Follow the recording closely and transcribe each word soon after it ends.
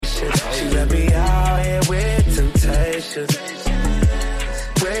She left me out here with temptation.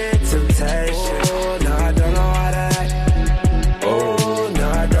 With temptation. Oh, no, I don't know how to act. Oh, no,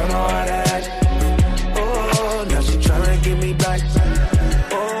 I don't know how to act. Oh, now she tryna get me back.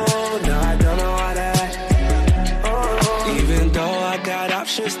 Oh, no, I don't know how to act. Oh, even though I got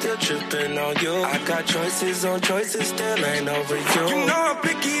options, still tripping on you. I got choices on choices, still ain't over you. You know I'm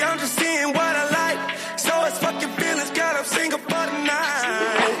picky, I'm just seeing what I like. So it's fucking feelings, God, I'm single for the night.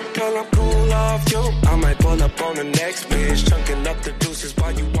 Girl, I'm cool off you. I might pull up on the next bitch, chunking up the deuces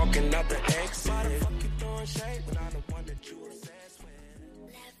while you walking out the exit. Why the fuck you throwing shade when I'm the one that you obsessed with?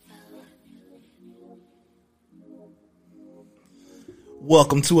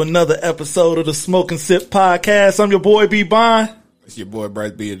 Welcome to another episode of the Smoke and Sip Podcast. I'm your boy B Bond. It's your boy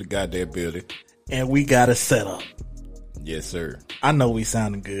Bryce B in the goddamn building. And we got a setup. Yes, sir. I know we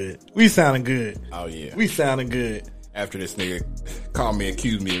sounding good. We sounding good. Oh, yeah. We sounding good. After this nigga called me,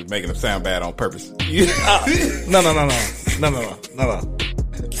 accused me of making him sound bad on purpose. No.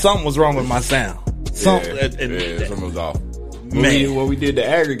 Something was wrong with my sound. Something was off. Man. When we did the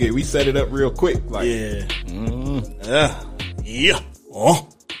aggregate, we set it up real quick. Like, yeah. Yeah. Oh.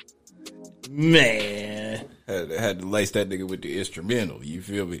 Man. Had to lace that nigga with the instrumental. You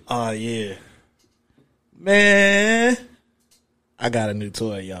feel me? Oh, yeah. Man. I got a new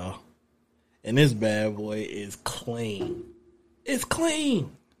toy, y'all. And this bad boy is clean. It's clean.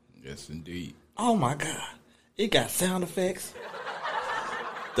 Yes, indeed. Oh, my God. It got sound effects.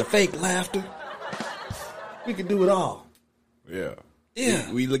 The fake laughter. We can do it all. Yeah.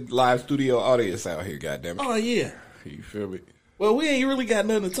 Yeah. We look live studio audience out here, goddammit. Oh, yeah. You feel me? Well, we ain't really got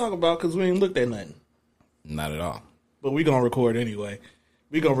nothing to talk about because we ain't looked at nothing. Not at all. But we gonna record anyway.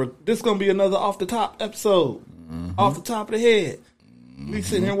 This gonna be another off the top episode. Mm-hmm. Off the top of the head. Mm-hmm. We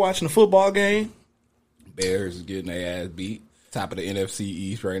sitting here watching the football game. Bears is getting their ass beat. Top of the NFC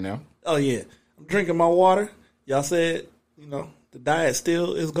East right now. Oh yeah. I'm drinking my water. Y'all said, the diet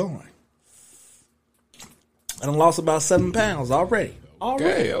still is going. I done lost about 7 pounds already.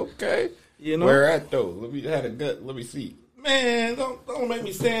 Okay. Where at though? Let me see. Man, don't make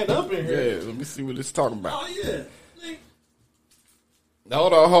me stand up in here. Yeah, let me see what it's talking about. Oh yeah.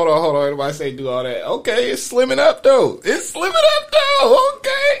 Hold on. Everybody say do all that. Okay, it's slimming up though.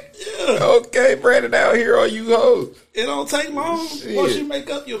 Okay. Yeah. Okay, Brandon out here on you hoes. It don't take long. Shit. Once you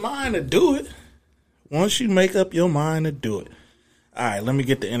make up your mind to do it. All right, let me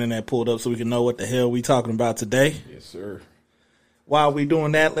get the internet pulled up so we can know what the hell we talking about today. Yes, sir. While we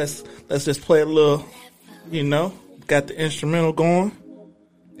doing that, let's just play a little, got the instrumental going.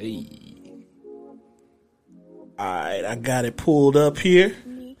 Hey. All right, I got it pulled up here.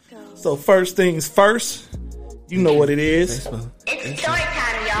 So first things first, you know what it is. It's story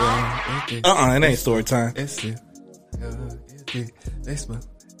time, y'all. It ain't story time. That's it.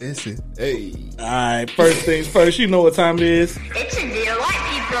 Hey. All right, first things first, you know what time it is. It's a Dear White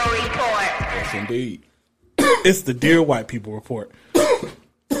People report. Yes, indeed. It's the Dear White People report.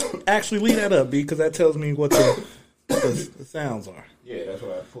 Actually, leave that up, B, because that tells me what the sounds are. Yeah, that's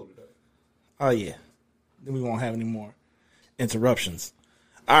why I pulled it up. Oh, yeah. Then we won't have any more interruptions.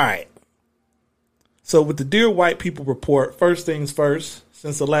 All right. So with the Dear White People report, first things first,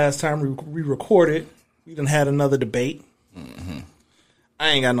 since the last time we recorded, we done had another debate. Mm-hmm. I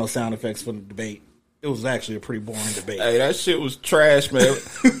ain't got no sound effects for the debate. It was actually a pretty boring debate. Hey, that shit was trash, man.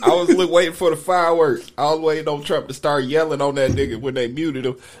 I was waiting for the fireworks. I was waiting on Trump to start yelling on that nigga when they muted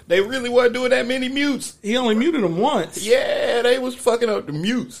him. They really wasn't doing that many mutes. He only muted him once. Yeah, they was fucking up the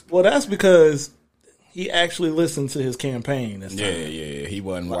mutes. Well, that's because he actually listened to his campaign this time. Yeah. He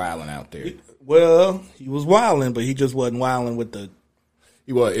wasn't wilding out there. He was wilding, but he just wasn't wilding with the...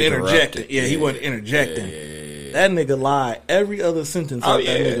 He wasn't interjecting. Yeah, he wasn't interjecting. Yeah. That nigga lied every other sentence out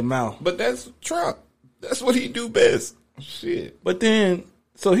that nigga mouth. But that's Trump. That's what he do best. Shit. But then,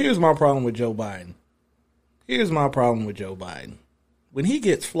 so here's my problem with Joe Biden. When he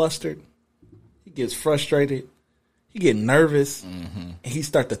gets flustered, he gets frustrated, he get nervous, and he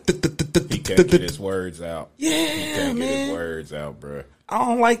start to... He can't get his words out. Yeah, He can't man. get his words out, bro. I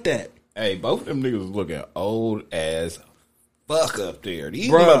don't like that. Hey, both of them niggas was looking old as fuck up there. These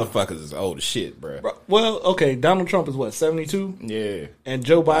Bruh. motherfuckers is old as shit, bro. Well, okay, Donald Trump is what, 72? Yeah. And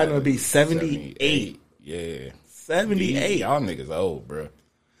Joe Biden would be 78. Yeah. 78. Y'all niggas old, bro.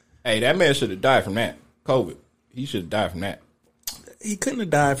 Hey, that man should have died from that. COVID. He should have died from that. He couldn't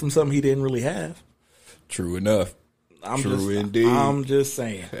have died from something he didn't really have. True enough. Indeed. I'm just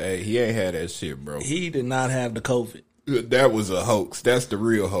saying. Hey, he ain't had that shit, bro. He did not have the COVID. That was a hoax. That's the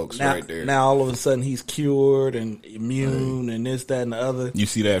real hoax right there. Now all of a sudden he's cured and immune and this, that, and the other. You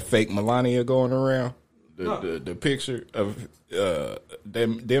see that fake Melania going around? The picture of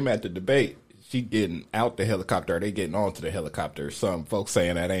them at the debate. She getting out the helicopter. Or they getting onto the helicopter. Some folks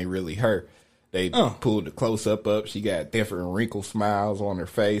saying that ain't really her. They pulled the close up. She got different wrinkle smiles on her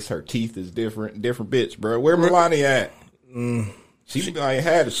face. Her teeth is different bitch, bro. Where Melania at? She ain't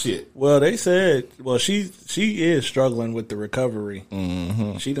had a shit. Well, they said, she is struggling with the recovery.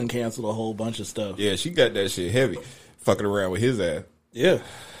 Mm-hmm. She done canceled a whole bunch of stuff. Yeah, she got that shit heavy, fucking around with his ass. Yeah,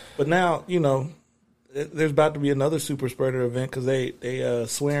 but now there's about to be another super spreader event because they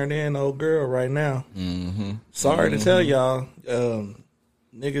swearing in old girl right now. Mm-hmm. Sorry to tell y'all,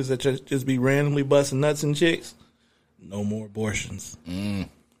 niggas that just be randomly busting nuts and chicks, no more abortions.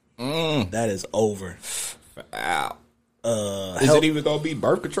 That is over. Wow. Is it even gonna be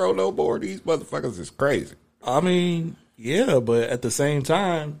birth control no more? These motherfuckers is crazy. I mean, yeah, but at the same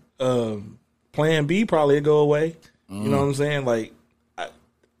time, Plan B probably will go away. You know what I'm saying? Like,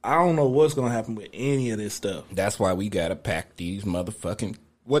 I don't know what's gonna happen with any of this stuff. That's why we gotta pack these motherfucking,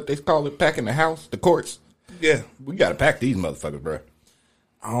 what they call it, packing the house, the courts. Yeah, we gotta pack these motherfuckers, bro.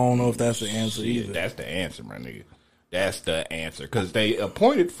 I don't know if that's the answer either. That's the answer, my nigga. That's the answer because they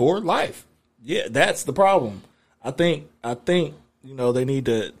appointed for life. Yeah, that's the problem. I think they need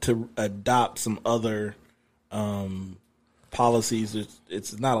to adopt some other policies.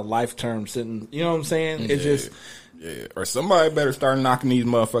 It's not a life term sentence. You know what I'm saying? It's just or somebody better start knocking these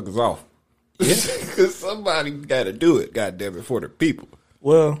motherfuckers off. Yeah, because somebody got to do it. God damn it, for the people.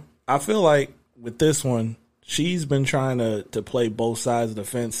 Well, I feel like with this one, she's been trying to play both sides of the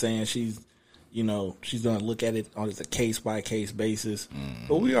fence, saying she's going to look at it on a case by case basis.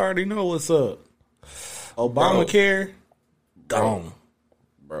 But we already know what's up. Obamacare, gone.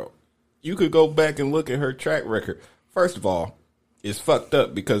 Bro, you could go back and look at her track record. First of all, it's fucked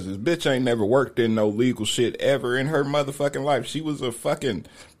up because this bitch ain't never worked in no legal shit ever in her motherfucking life. She was a fucking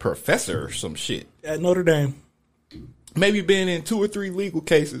professor or some shit. At Notre Dame. Maybe been in 2 or 3 legal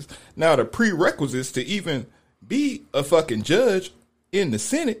cases. Now, the prerequisites to even be a fucking judge in the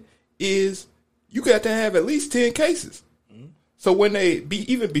Senate is you got to have at least 10 cases. So when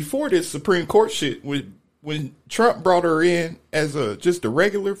even before this Supreme Court shit, when Trump brought her in as just a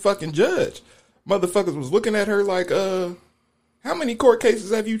regular fucking judge, motherfuckers was looking at her like, how many court cases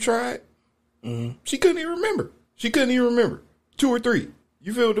have you tried? Mm-hmm. She couldn't even remember. 2 or 3.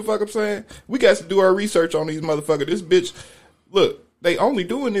 You feel what the fuck I'm saying? We got to do our research on these motherfuckers. This bitch, look, they only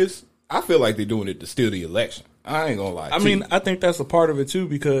doing this. I feel like they're doing it to steal the election. I ain't gonna lie. I mean, I think that's a part of it too,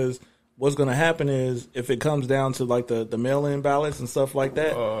 because what's going to happen is if it comes down to like the mail-in ballots and stuff like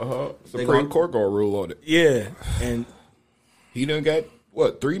that, Supreme Court gonna rule on it. Yeah, and he done got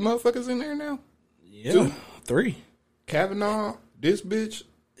 3 motherfuckers in there now. Yeah, 2, 3. Kavanaugh, this bitch.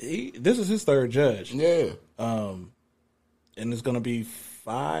 This is his 3rd judge. Yeah, and it's going to be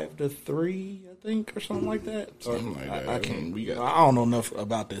 5-3, I think, or something like that. Something like that. I can't. I don't know enough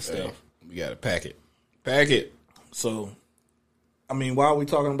about this stuff. We got to pack it. So. I mean, while we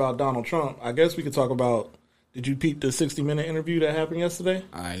talking about Donald Trump, I guess we could talk about, did you peep the 60-minute interview that happened yesterday?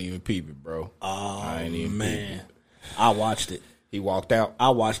 I ain't even peep it, bro. Oh, I ain't even peep it. I watched it. He walked out? I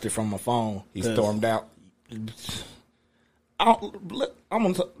watched it from my phone. He stormed out?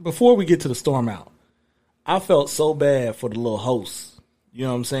 Before we get to the storm out, I felt so bad for the little host. You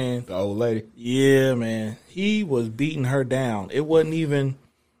know what I'm saying? The old lady? Yeah, man. He was beating her down. It wasn't even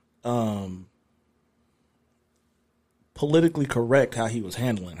politically correct how he was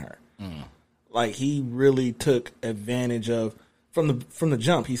handling her. Like, he really took advantage of from the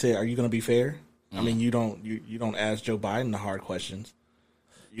jump. He said, "Are you going to be fair?" I mean, you don't ask Joe Biden the hard questions.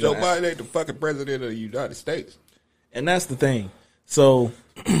 Joe Biden ain't the fucking president of the United States, and that's the thing. So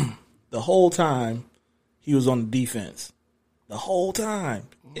the whole time he was on the defense. The whole time,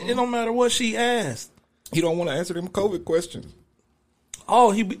 it don't matter what she asked. He don't want to answer them COVID questions.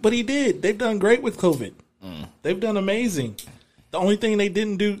 But he did. They've done great with COVID. They've done amazing. The only thing they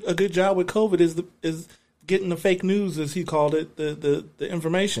didn't do a good job with COVID is getting the fake news, as he called it, the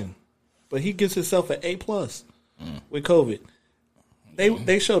information. But he gives himself an A+ with COVID.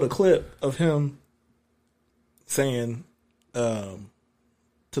 They showed a clip of him saying to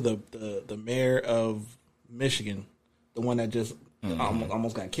the mayor of Michigan, the one that just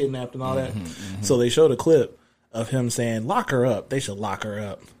almost got kidnapped and all that. So they showed a clip of him saying, "Lock her up. They should lock her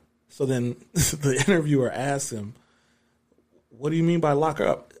up." So then the interviewer asked him, "What do you mean by lock her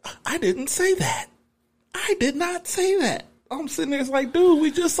up?" "I didn't say that. I did not say that." I'm sitting there, it's like, dude,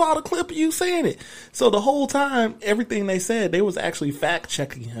 we just saw the clip of you saying it. So the whole time, everything they said, they was actually fact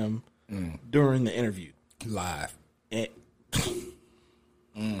checking him during the interview. Live. And,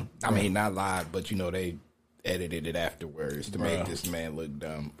 I mean, not live, but they edited it afterwards to make this man look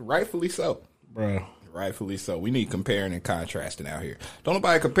dumb. Rightfully so. Bro. Rightfully so. We need comparing and contrasting out here. Don't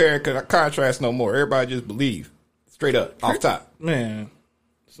nobody compare and contrast no more. Everybody just believe. Straight up, off top. Man,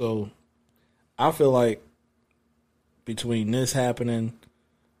 so I feel like between this happening,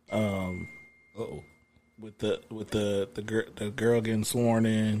 with the girl getting sworn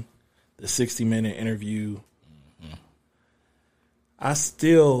in, the 60-minute interview, I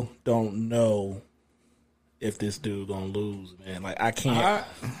still don't know if this dude gonna lose, man. Like I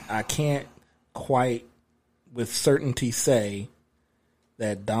can't quite with certainty say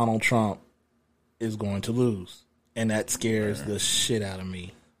that Donald Trump is going to lose. And that scares the shit out of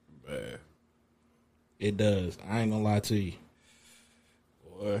me. Man. It does. I ain't gonna lie to you.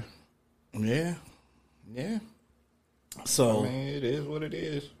 Boy. Yeah. Yeah. So I mean, it is what it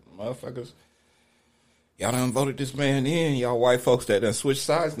is. Motherfuckers. Y'all done voted this man in. Y'all white folks that done switched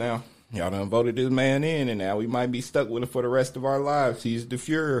sides now. Y'all done voted this man in, and now we might be stuck with him for the rest of our lives. He's the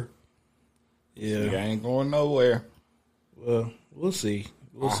Fuhrer. Yeah. He ain't going nowhere. Well, we'll see.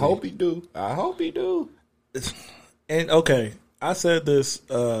 I hope he do. And okay, I said this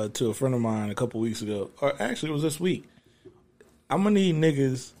to a friend of mine a couple weeks ago, or actually it was this week. I'm gonna need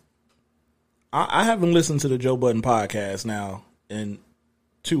niggas. I haven't listened to the Joe Budden podcast now in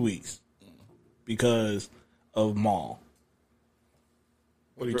 2 weeks because of Maul.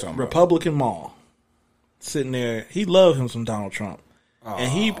 What are you talking about? Republican Maul sitting there. He loved him some Donald Trump, and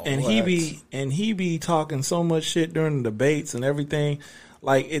he be talking so much shit during the debates and everything.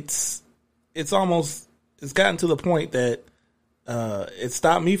 Like it's almost. It's gotten to the point that it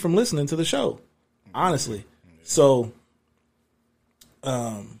stopped me from listening to the show, honestly. So,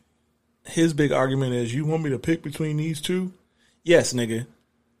 his big argument is, you want me to pick between these two? Yes, nigga.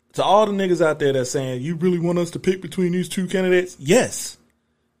 To all the niggas out there that's saying, you really want us to pick between these two candidates? Yes.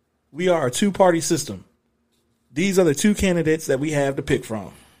 We are a two-party system. These are the two candidates that we have to pick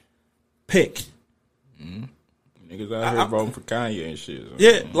from. Pick. Niggas out here voting for Kanye and shit.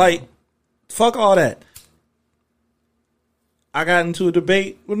 Yeah, like, fuck all that. I got into a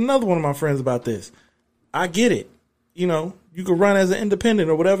debate with another one of my friends about this. I get it. You know, you can run as an independent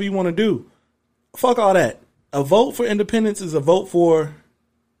or whatever you want to do. Fuck all that. A vote for independence is a vote for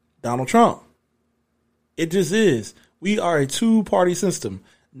Donald Trump. It just is. We are a two-party system.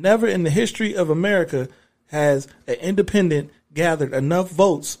 Never in the history of America has an independent gathered enough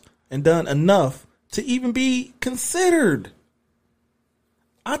votes and done enough to even be considered.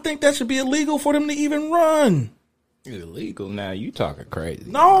 I think that should be illegal for them to even run. Illegal now? You talking crazy?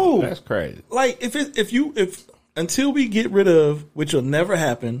 No, that's crazy. Like if until we get rid of, which will never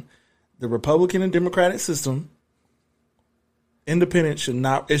happen, the Republican and Democratic system, independent should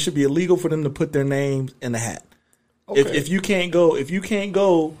not. It should be illegal for them to put their names in the hat. Okay. If you can't go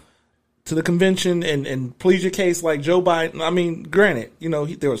to the convention and plead your case like Joe Biden. I mean, granted, you know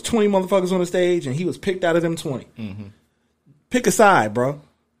there was 20 motherfuckers on the stage and he was picked out of them 20. Mm-hmm. Pick a side, bro.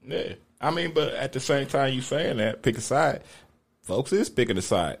 Yeah. I mean, but at the same time you saying that, pick a side. Folks is picking a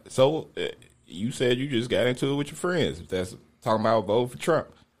side. So you said you just got into it with your friends. If that's talking about voting for Trump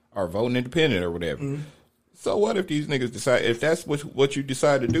or voting independent or whatever. Mm-hmm. So what if these niggas decide, if that's what you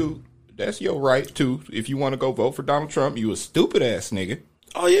decide to do, that's your right too. If you want to go vote for Donald Trump, you a stupid ass nigga.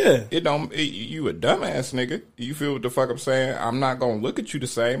 Oh yeah. You a dumb ass nigga. You feel what the fuck I'm saying? I'm not going to look at you the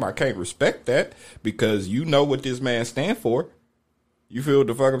same. I can't respect that because you know what this man stand for. You feel what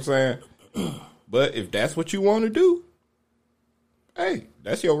the fuck I'm saying? But if that's what you want to do, hey,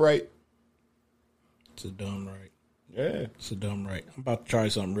 that's your right. It's a dumb right. Yeah. It's a dumb right. I'm about to try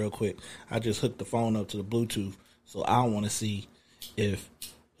something real quick. I just hooked the phone up to the Bluetooth, so I want to see if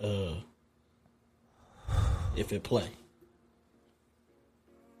it play.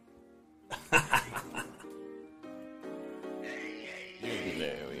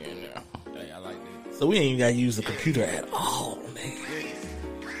 So we ain't even gotta use the computer at all, man.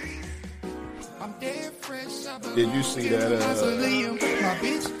 Did you see that?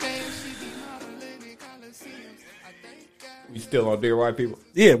 We still on Dear White People?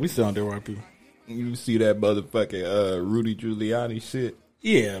 Yeah, we still on Dear White People. You see that motherfucking Rudy Giuliani shit?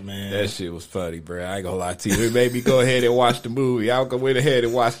 Yeah, man. That shit was funny, bro. I ain't gonna lie to you. It made me go ahead and watch the movie. I went ahead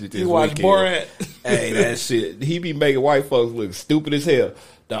and watched it this weekend. You watched Borat? Hey, that shit. He be making white folks look stupid as hell.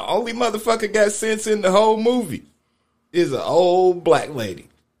 The only motherfucker got sense in the whole movie is an old black lady.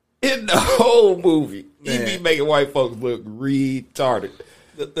 In the whole movie. Man. He be making white folks look retarded.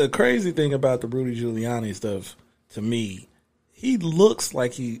 The crazy thing about the Rudy Giuliani stuff, to me, he looks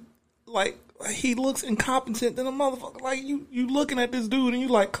like he looks incompetent than a motherfucker. Like you looking at this dude and you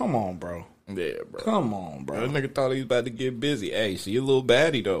like, come on, bro. Yeah, bro. Come on, bro. That nigga thought he was about to get busy. Hey, she a little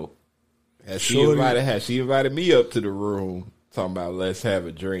baddie though. Has she invited me up to the room? talking about let's have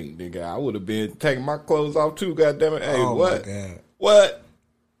a drink, nigga. I would have been taking my clothes off too, goddammit. Hey, Oh, what? my God. What?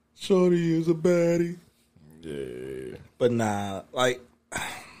 Shorty is a baddie. Yeah. But nah, like,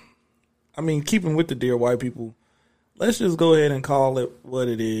 I mean, keeping with the Dear White People, let's just go ahead and call it what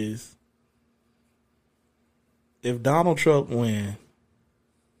it is. If Donald Trump wins,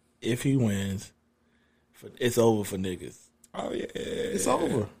 if he wins, it's over for niggas. Oh, yeah. It's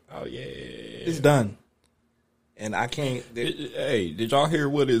over. Oh, yeah. It's done. And I can't. Hey, did y'all hear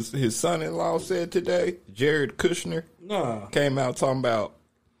what his son-in-law said today? Jared Kushner Nah. came out talking about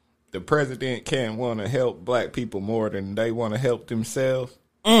the president can't want to help black people more than they want to help themselves.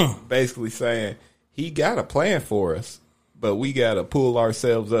 Basically saying he got a plan for us, but we got to pull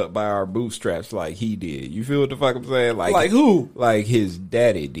ourselves up by our bootstraps like he did. You feel what the fuck I'm saying? Like who? Like his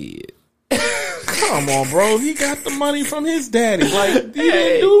daddy did. Come on, bro. He got the money from his daddy. Like, he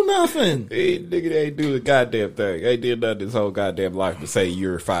didn't do nothing. Hey, nigga, they ain't do the goddamn thing. They did nothing his whole goddamn life to say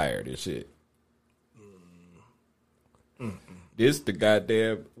you're fired and shit. This the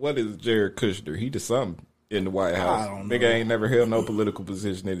goddamn, what is Jared Kushner? He did something in the White House. I don't know. Nigga ain't never held no political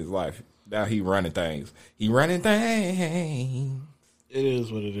position in his life. Now he running things. He running things. It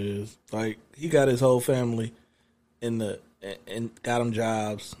is what it is. Like, he got his whole family and got them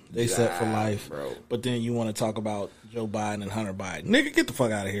jobs. They set for life. Bro. But then you want to talk about Joe Biden and Hunter Biden. Nigga, get the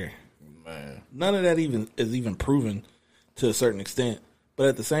fuck out of here. Man. None of that is even proven to a certain extent. But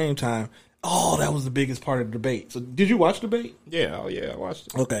at the same time, that was the biggest part of the debate. So did you watch the debate? Yeah, oh yeah, I watched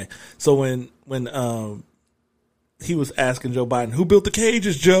it. Okay. So when he was asking Joe Biden, who built the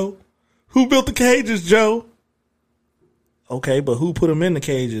cages, Joe? Who built the cages, Joe? Okay, but who put them in the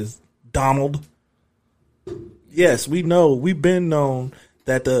cages? Donald. Yes, we know. We've been known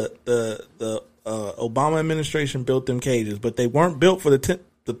that the Obama administration built them cages, but they weren't built for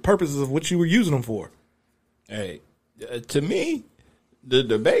the purposes of which you were using them for. Hey, to me, the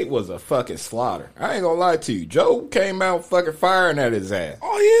debate was a fucking slaughter. I ain't gonna lie to you. Joe came out fucking firing at his ass.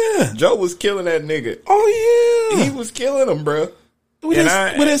 Oh yeah. Joe was killing that nigga. Oh yeah. He was killing him, bro. With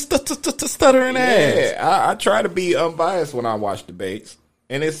his stuttering ass. Yeah, I try to be unbiased when I watch debates.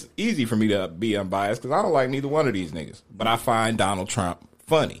 And it's easy for me to be unbiased because I don't like neither one of these niggas. But I find Donald Trump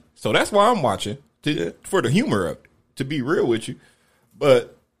funny. So that's why I'm watching, for the humor of it, to be real with you.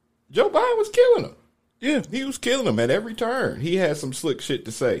 But Joe Biden was killing him. Yeah. He was killing him at every turn. He had some slick shit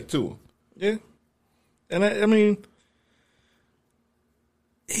to say to him. Yeah. And I mean,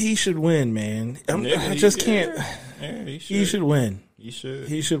 he should win, man. I just can't. Yeah, He should win. He should.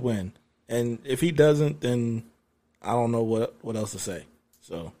 He should win. And if he doesn't, then I don't know what else to say.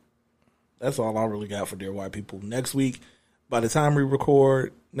 So that's all I really got for Dear White People. Next week, by the time we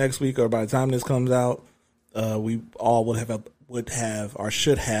record next week, or by the time this comes out, we all would have or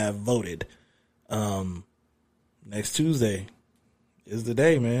should have voted. Next Tuesday is the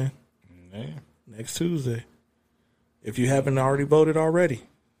day, man. Yeah. Next Tuesday. If you haven't already voted already.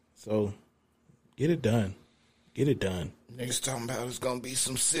 So get it done. Get it done. Niggas talking about it's gonna be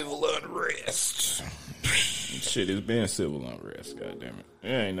some civil unrest. Shit, it's been civil unrest, goddammit. It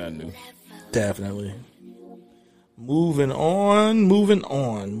ain't nothing new. Definitely. Moving on.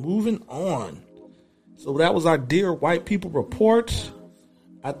 So that was our Dear White People report.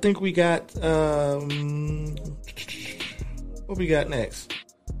 I think we got what we got next?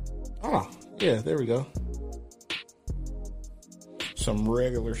 Oh, yeah, there we go. Some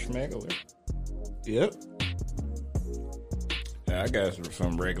regular schmegular. Yep. Yeah, I got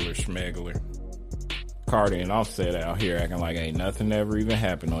some regular schmegular. Cardi and Offset out here acting like ain't nothing ever even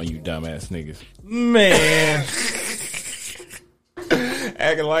happened on you dumbass niggas. Man.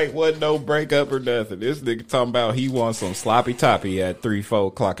 Acting like wasn't no breakup or nothing. This nigga talking about he wants some sloppy toppy at 3-4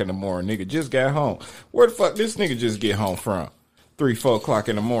 o'clock in the morning. Nigga just got home. Where the fuck this nigga just get home from? 3-4 o'clock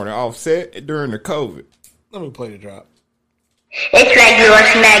in the morning. Offset during the COVID. Let me play the drop. It's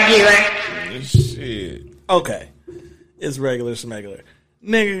regular. Shit. Okay. It's regular smegular.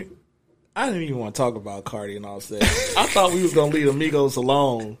 Nigga, I didn't even want to talk about Cardi and Offset. I thought we was going to leave Amigos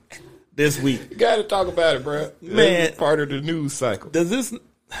alone this week. You gotta talk about it, bro. Man. That's part of the news cycle. Does this...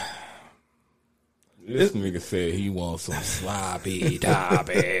 This nigga said he wants some sloppy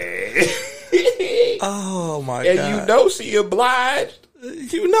toppy. Oh, my And God. you know she obliged.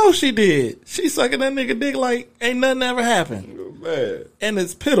 You know she did. She sucking that nigga dick like ain't nothing ever happened. Man. And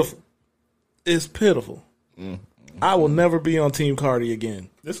it's pitiful. It's pitiful. I will never be on Team Cardi again.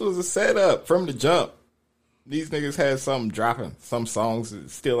 This was a setup from the jump. These niggas had something dropping. Some songs that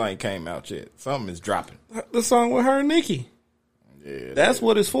still ain't came out yet. Something is dropping. The song with her and Nicki. Yeah, That's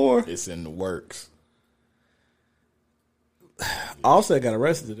what it's for. it's in the works. Offset got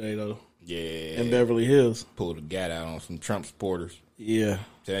arrested today, though, Yeah. in Beverly Hills. Pulled a gat out on some Trump supporters. Yeah.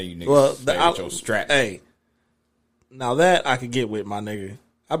 Tell you niggas, Well, stay with your strap. Hey, now that I could get with, my nigga.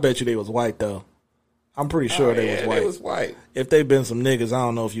 I bet you they was white though. I'm pretty sure they was white. They was white. If they been some niggas, I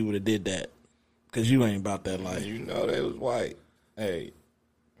don't know if you would have did that. Because you ain't about that life. You know they was white. Hey,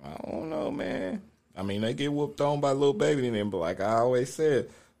 I don't know, man. I mean, they get whooped on by Lil Baby and them, but like I always said,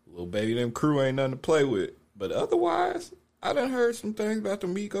 Lil Baby them crew ain't nothing to play with. But otherwise, I done heard some things about the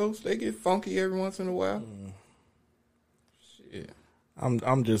Migos. They get funky every once in a while. Shit.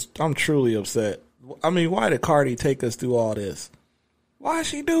 I'm truly upset. I mean, why did Cardi take us through all this? Why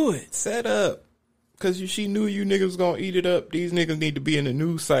she do it? Set up. Because she knew you niggas was going to eat it up. These niggas need to be in the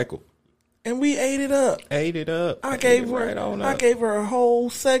news cycle. And we ate it up. Ate it up. I gave her a whole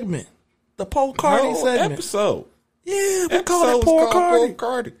segment. The Poor Cardi segment. Episode. Yeah, we call it Poor Cardi.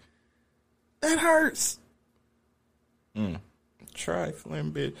 Cardi. That hurts.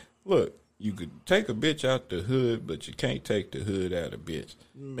 Trifling bitch. Look, you could take a bitch out the hood, but you can't take the hood out of bitch.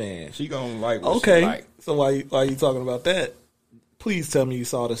 Man. She gonna like what Okay. she like. So why you talking about that? Please tell me you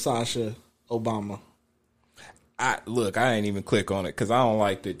saw the Sasha Obama. I ain't even click on it because I don't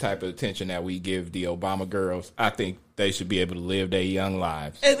like the type of attention that we give the Obama girls. I think they should be able to live their young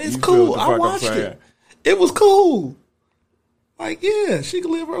lives. And it's You feel cool. what the I fuck I'm watched saying? it. It was cool. Like, yeah, she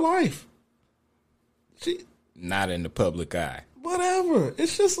can live her life. She Not in the public eye. whatever.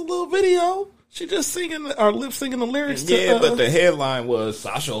 It's just a little video. She just singing or lip singing the lyrics to Yeah, but the headline was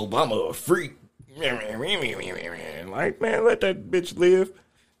Sasha Obama a freak. Like, man, let that bitch live.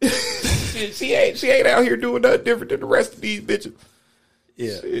 she ain't out here doing nothing different than the rest of these bitches.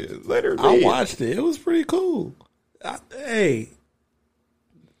 yeah. Shit, let her I live. watched it. It was pretty cool. Hey,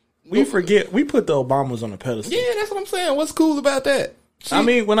 we forget we put the Obamas on a pedestal. Yeah, that's what I'm saying. What's cool about that? I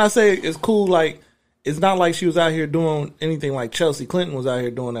mean, when I say it's cool, like it's not like she was out here doing anything like Chelsea Clinton was out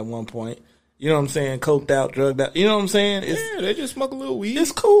here doing at one point. You know what I'm saying? Coked out, drugged out. You know what I'm saying? Yeah, they just smoke a little weed.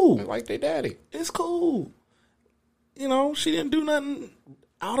 It's cool. Like their daddy. It's cool. You know, she didn't do nothing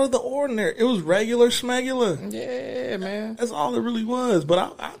out of the ordinary. It was regular schmegular. Yeah, man. That's all it really was.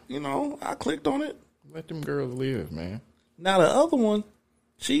 But I clicked on it. Let them girls live, man. Now the other one,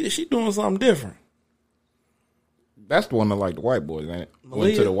 she doing something different. That's the one that like the white boys, ain't it? Went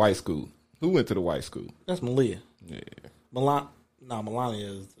Malia. to the white school. Who went to the white school? That's Malia. Yeah.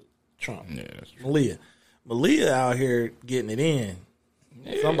 Melania is Trump. Yeah, that's true. Malia out here getting it in.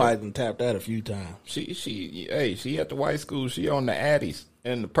 Yeah. Somebody done tapped that a few times. She at the white school. She on the Addies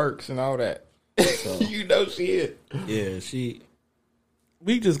and the perks and all that. You know she is. Yeah,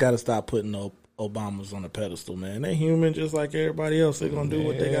 we just got to stop putting Obamas on a pedestal, man. They human just like everybody else. They're going to do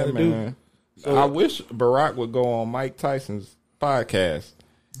what they got to do. So, I wish Barack would go on Mike Tyson's podcast.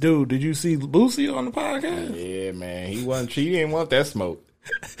 Dude, did you see Boosie on the podcast? Yeah, man. She didn't want that smoke.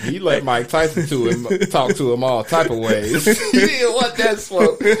 He let Mike Tyson talk to him all type of ways. He didn't want that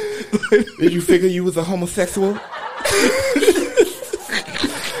smoke. Did you figure you was a homosexual?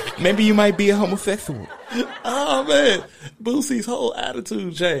 Maybe you might be a homosexual. Oh, man. Boosie's whole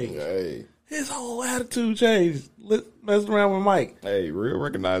attitude changed. Hey. His whole attitude changed. Messing around with Mike. Hey, real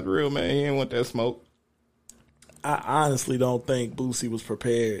recognize real, man. He didn't want that smoke. I honestly don't think Boosie was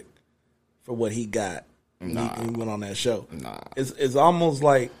prepared for what he got when he went on that show. Nah. It's almost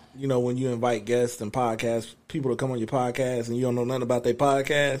like, when you invite guests and podcasts, people to come on your podcast and you don't know nothing about their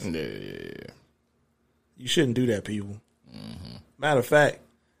podcast. Yeah. You shouldn't do that, people. Mm-hmm. Matter of fact,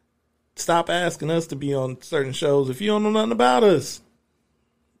 stop asking us to be on certain shows if you don't know nothing about us.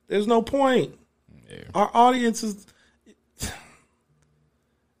 There's no point. Yeah. Our audience is...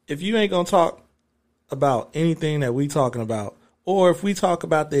 If you ain't going to talk about anything that we talking about, or if we talk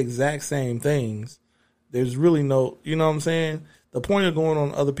about the exact same things, there's really no... You know what I'm saying? The point of going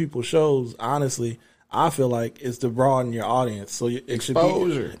on other people's shows, honestly, I feel like is to broaden your audience. So it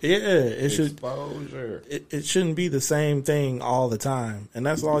Exposure. should be... Yeah, it should... Exposure. It shouldn't be the same thing all the time, and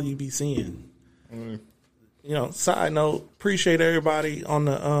that's all you be seeing. Side note, appreciate everybody on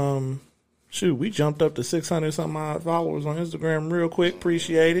the we jumped up to 600 something odd followers on Instagram real quick.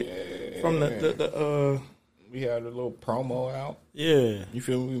 Appreciate it from the we had a little promo out. Yeah, You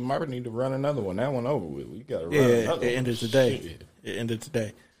feel me? We might need to run another one. That one over with. We got to run yeah. another It one. ended today. Shit. It ended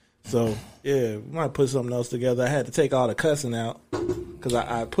today. So we might put something else together. I had to take all the cussing out because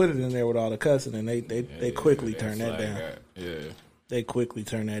I put it in there with all the cussing, and they quickly turned that down. Yeah. They quickly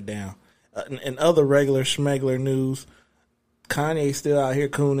turned that down. And other regular schmegler news, Kanye still out here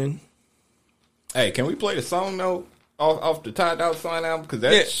cooning. Hey, can we play the song though off the Ty Dolla $ign album? Because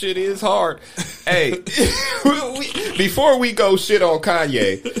that shit is hard. Hey, before we go shit on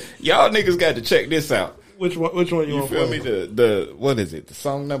Kanye, y'all niggas got to check this out. Which one you You want? feel me? The what is it? The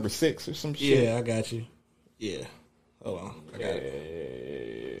song number 6 or some shit? Yeah, I got you. Yeah. Hold on. I got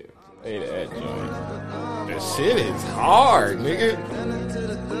it. Play that joint. That shit is hard, nigga.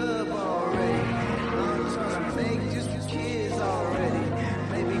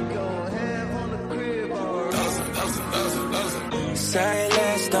 Say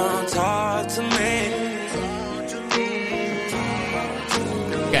less, don't talk to me.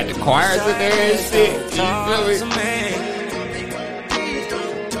 Got the choirs in there and shit. You feel me?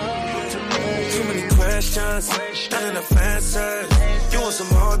 Too many questions and enough answers. You want some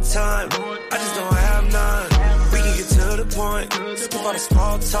more time? I just don't have none. We can get to the point. Skip all the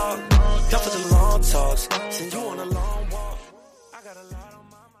small talk. Y'all for the long talks. Send you on a long walk. I got a lot on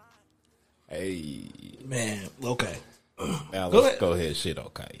my mind. Hey, Man, okay. now Go let's ahead. go ahead. Shit,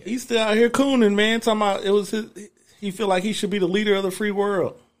 okay. Yeah. He's still out here cooning, man. Talking about it was his. He feel like he should be the leader of the free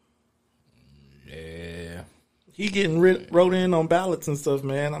world. Yeah. He getting wrote in on ballots and stuff,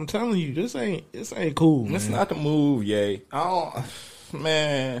 man. I'm telling you, this ain't cool. Man. It's not the move, yay. I don't,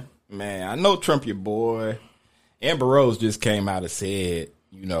 man. I know Trump your boy. Amber Rose just came out and said,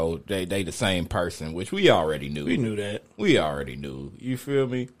 you know, they the same person, which we already knew. We knew that. We already knew. You feel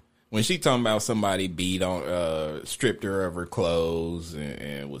me? When she talking about somebody beat on, stripped her of her clothes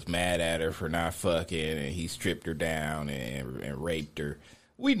and was mad at her for not fucking, and he stripped her down and raped her,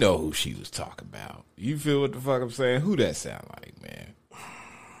 we know who she was talking about. You feel what the fuck I'm saying? Who that sound like, man?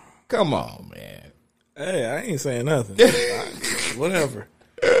 Come on, man. Hey, I ain't saying nothing. Whatever.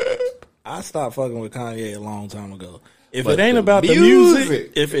 I stopped fucking with Kanye a long time ago. If But it ain't the about the music-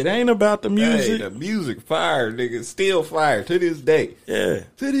 music, if it ain't about the Hey, music, the music fire, nigga, still fire to this day. yeah.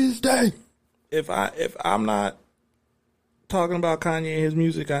 To this day. If I'm not talking about Kanye and his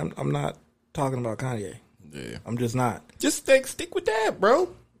music, I'm not talking about Kanye. Yeah. I'm just not. Just stick with that, bro.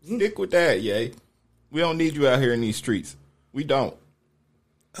 Stick with that, yay. We don't need you out here in these streets. We don't.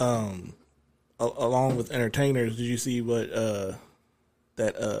 Along with entertainers, did you see what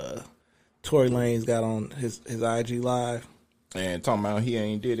that Tory Lanez got on his IG live? And talking about he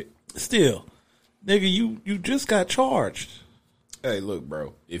ain't did it. Still, nigga, you just got charged. Hey, look,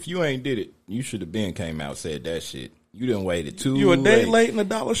 bro. If you ain't did it, you should have been came out and said that shit. You done waited too You a day late. late and a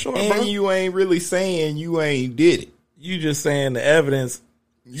dollar short, And bro. you ain't really saying you ain't did it. You just saying the evidence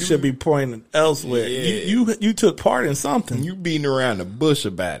should be pointing elsewhere. Yeah. You took part in something. You beating around the bush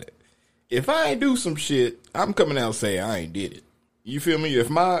about it. If I ain't do some shit, I'm coming out and saying I ain't did it. You feel me? If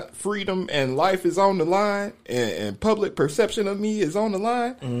my freedom and life is on the line and public perception of me is on the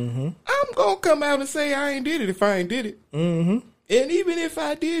line, I'm going to come out and say I ain't did it if I ain't did it. Mm-hmm. And even if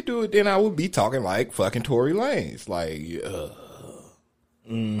I did do it, then I would be talking like fucking Tory Lanez. Like,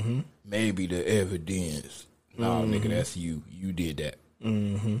 maybe the evidence. No, nigga, that's you. You did that.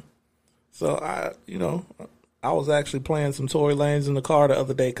 So I was actually playing some Tory Lanez in the car the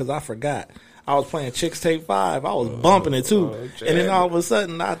other day because I forgot. I was playing Chicks Tape 5. I was bumping it too. And then all of a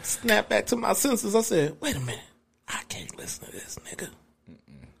sudden I snapped back to my senses. I said, wait a minute. I can't listen to this, nigga.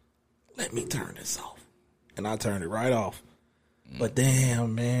 Let me turn this off. And I turned it right off. But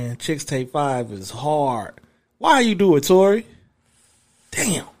damn, man, Chicks Tape 5 is hard. Why you do it, Tory?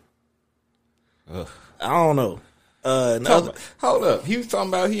 Damn. I don't know. Hold up. He was talking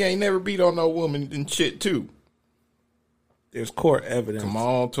about he ain't never beat on no woman and shit too. There's court evidence. Come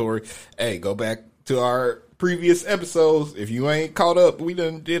on, Tory. Hey, go back to our previous episodes. If you ain't caught up, we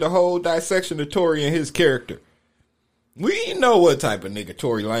done did a whole dissection of Tory and his character. We know what type of nigga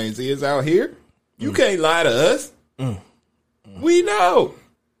Tory Lanez is out here. You can't lie to us. We know.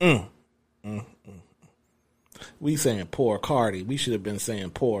 We saying poor Cardi. We should have been saying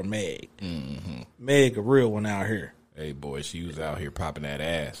poor Meg. Meg, a real one out here. Hey, boy, she was out here popping that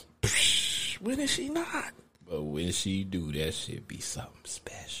ass. When is she not? But when she do, that shit be something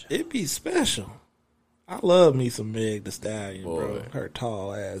special. It be special. I love me some Meg Thee Stallion, Boy. bro. Her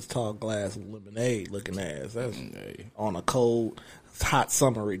tall ass, tall glass of lemonade looking ass. That's Hey, on a cold, hot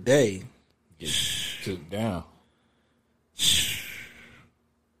summery day. get took down.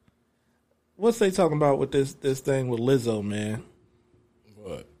 What's they talking about with this thing with Lizzo, man?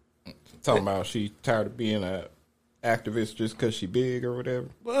 What? Talking about she tired of being a activist just because she big or whatever.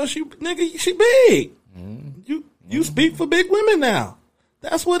 Well, she big. You speak for big women now.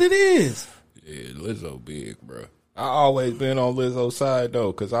 That's what it is. Yeah, Lizzo big, bro. I always been on Lizzo's side,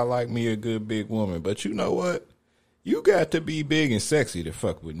 though, because I like me a good big woman. But you know what? You got to be big and sexy to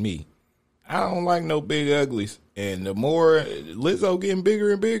fuck with me. I don't like no big uglies. And the more Lizzo getting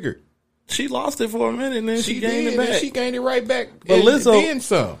bigger and bigger. She lost it for a minute and then she gained did, it back. and she gained it right back. But and Lizzo- then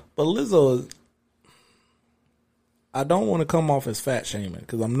some. But Lizzo is, I don't want to come off as fat shaming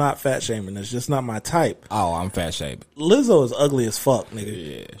because I'm not fat shaming. That's just not my type. Oh, I'm fat shaming. Lizzo is ugly as fuck,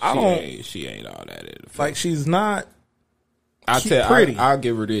 nigga. Yeah, she ain't all that. Like she's not. Pretty. I'll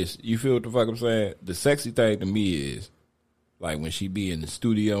give her this. You feel what the fuck I'm saying? The sexy thing to me is like when she be in the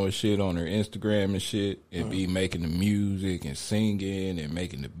studio and shit on her Instagram and shit, and be making the music and singing and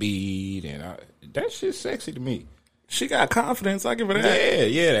making the beat, and that shit's sexy to me. She got confidence. I give her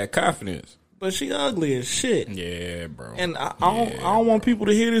that. Yeah, that confidence. But she ugly as shit. Yeah, bro. And I don't want people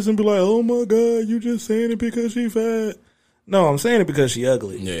to hear this and be like, "Oh my god, you just saying it because she fat." No, I'm saying it because she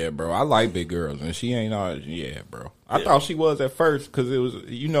ugly. Yeah, bro. I like big girls, and she ain't all. Yeah, bro. I thought she was at first because it was,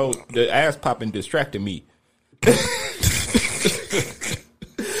 the ass popping distracted me.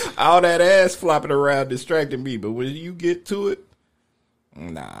 All that ass flopping around distracted me, but when you get to it,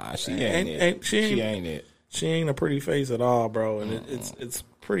 nah, she ain't it. She ain't it. She ain't a pretty face at all, bro, and it's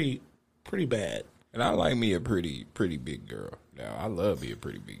pretty bad. And I like me a pretty big girl. Now I love me a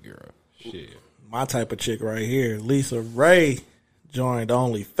pretty big girl. Shit. My type of chick right here, Lisa Ray, joined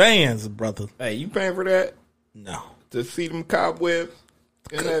OnlyFans, brother. Hey, you paying for that? No. To see them cobwebs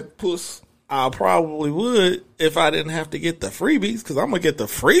in that puss? I probably would if I didn't have to get the freebies, because I'm going to get the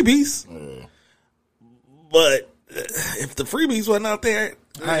freebies. But if the freebies wasn't out there,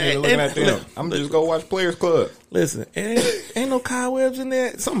 I ain't even looking at them. I'm just go watch Players Club. Listen, ain't no cobwebs in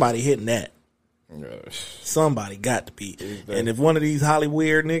there. Somebody hitting that. Somebody got to be. And if one of these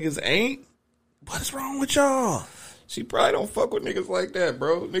Hollywood niggas ain't, what's wrong with y'all? She probably don't fuck with niggas like that,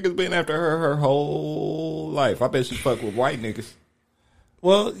 bro. Niggas been after her whole life. I bet she fuck with white niggas.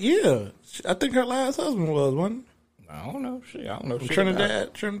 Well, yeah. I think her last husband wasn't he? I don't know. Shit, I don't know.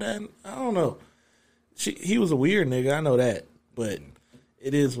 Trinidad. I don't know. He was a weird nigga. I know that, but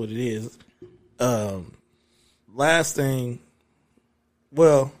it is what it is. Last thing.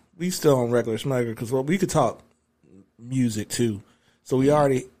 Well, we still on regular smacker because we could talk music too. So we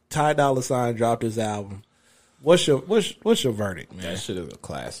already Ty Dolla $ign dropped his album. What's your verdict, man? That shit is a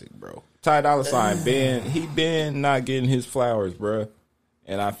classic, bro. Ty Dolla $ign he been not getting his flowers, bro.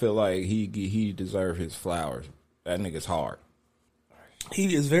 And I feel like he deserve his flowers. That nigga's hard.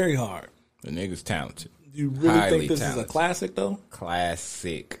 He is very hard. The nigga's talented. You really think this is a classic, though?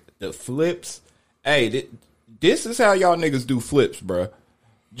 Classic. The flips. Hey, this is how y'all niggas do flips, bro.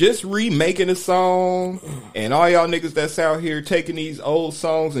 Just remaking a song, and all y'all niggas that's out here taking these old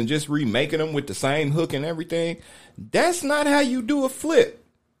songs and just remaking them with the same hook and everything. That's not how you do a flip.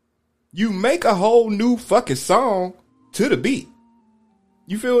 You make a whole new fucking song to the beat.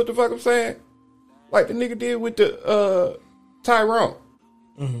 You feel what the fuck I'm saying? Like the nigga did with the Tyrone.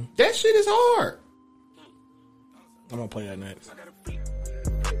 Mm-hmm. That shit is hard. I'm gonna play that next.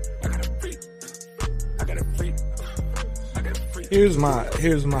 Here's my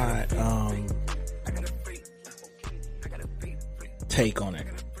take on it.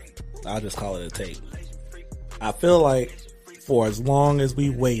 I'll just call it a take. I feel like for as long as we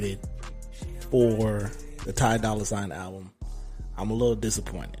waited for the Ty Dolla $ign album, I'm a little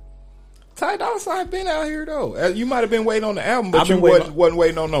disappointed. Ty Dolla $ign been out here though. You might have been waiting on the album, but you wasn't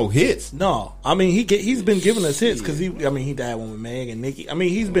waiting on no hits. No, I mean he's been giving us hits because he died one with Meg and Nicki. I mean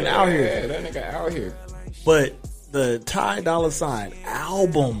he's been out here. Yeah, that nigga out here. But the Ty Dolla $ign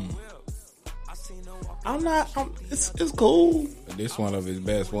album, it's cool. This one of his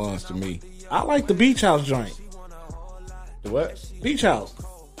best ones to me. I like the Beach House joint. The what? Beach House.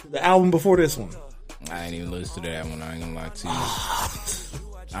 The album before this one. I ain't even listened to that one. I ain't gonna lie to you.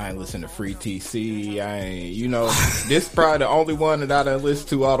 I ain't listen to Free TC. I ain't, this probably the only one that I done listened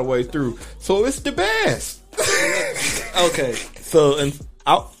to all the way through. So it's the best. Okay. So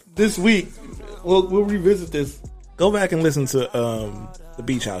this week, we'll revisit this. Go back and listen to the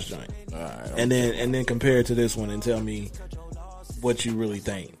Beach House joint. All right, and then compare it to this one and tell me what you really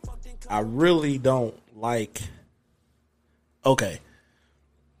think. I really don't like. Okay.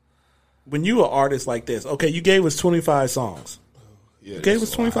 When you an artist like this, okay, you gave us 25 songs. Yeah, you gave us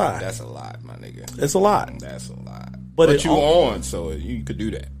 25. That's a lot, my nigga. That's a lot. That's a lot. But you on, so you could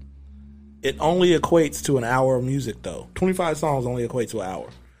do that. It only equates to an hour of music, though. 25 songs only equate to an hour.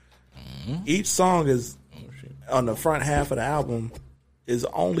 Mm-hmm. Each song is, on the front half of the album, is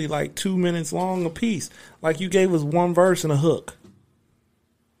only like 2 minutes long a piece. Like you gave us one verse and a hook.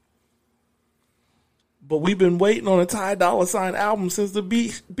 But we've been waiting on a Ty Dolla $ign album since the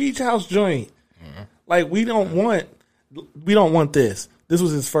Beach House joint. Mm-hmm. Like we don't want this. This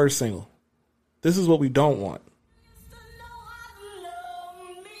was his first single. This is what we don't want.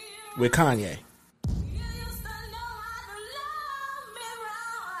 With Kanye.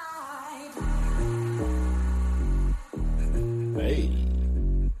 Hey.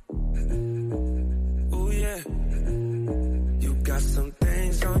 Oh yeah.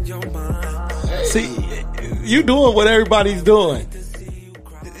 See, you doing what everybody's doing.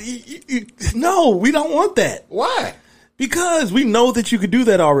 No, we don't want that. Why? Because we know that you could do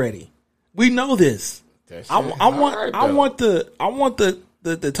that already. We know this. I want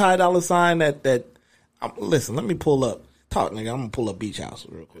the Ty Dolla Sign that. Listen, let me pull up. Talk, nigga. I'm gonna pull up Beach House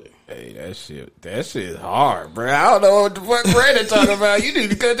real quick. Hey, that shit hard, bro. I don't know what the fuck Brandon talking about. You need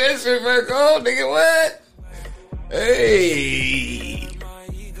to cut that shit back on, nigga. What? Hey.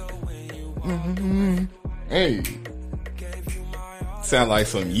 Mm-hmm. Hey. Sound like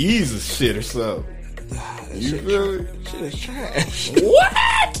some Yeezus shit or something. You feel me? Shit is trash.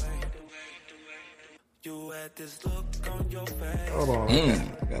 What? Hold on.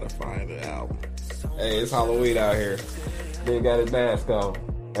 I gotta find the album. Hey, it's Halloween out here. They got his mask on.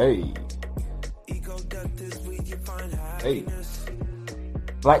 Hey. Hey.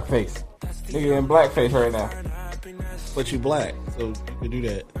 Blackface. Nigga in blackface right now. But you black, so you can do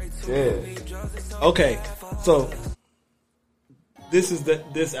that. Yeah. Okay, so this is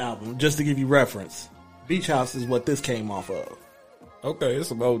this album, just to give you reference. Beach House is what this came off of. Okay, it's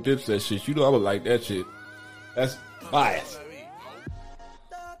some old Dipset shit. You know I would like that shit. That's bias.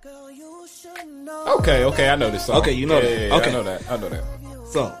 Okay, I know this song. Okay, you know that. Yeah, Okay. I know that.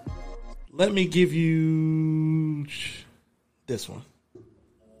 So, let me give you this one.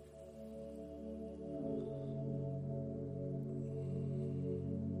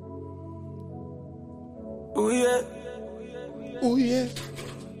 Ooh yeah, Oh yeah.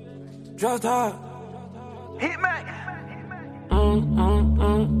 drop top. Hit me.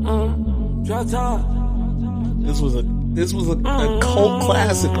 Drop top. This was a cult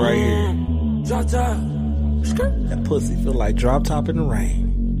classic right here. Drop top. That pussy feel like drop top in the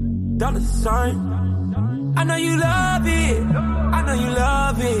rain. Dollar sign. I know you love it. I know you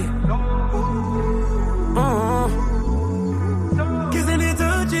love it. Kissing and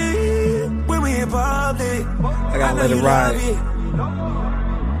touching when we in public. I gotta let it ride.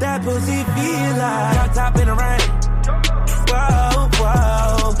 That pussy feel like drop top in the rain. Whoa,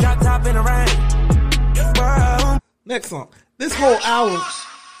 whoa. Drop top in the rain. Whoa. Next song. This whole album,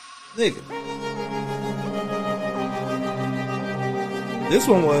 nigga. This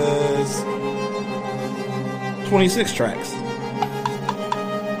one was 26 tracks.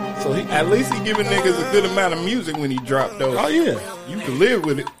 So at least he giving niggas a good amount of music when he dropped those. Oh yeah. You can live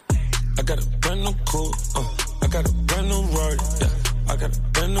with it. I got a brand new coupe, I got a brand new Rari, I got a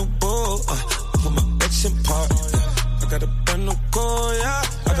brand new bull, with my action part, I got a brand new car,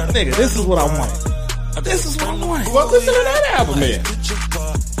 I got a Nigga, this is what I want. This is what I want. Well, listen to that album, man.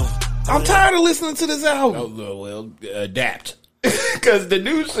 I'm tired of listening to this album. Oh, well, adapt. Because the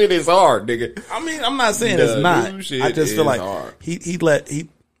new shit is hard, nigga. I mean, I'm not saying The it's not. new shit I just feel is like hard. he let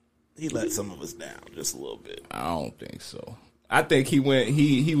some of us down just a little bit. I don't think so. I think he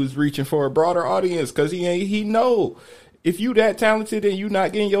was reaching for a broader audience because he know if you that talented and you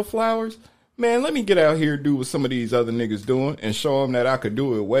not getting your flowers, man, let me get out here and do what some of these other niggas doing and show them that I could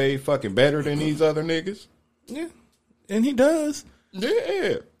do it way fucking better than these other niggas. Yeah, and he does.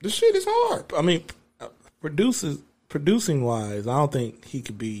 Yeah, the shit is hard. I mean, producing wise, I don't think he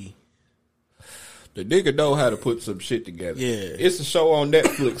could be. The nigga know how to put some shit together. Yeah. It's a show on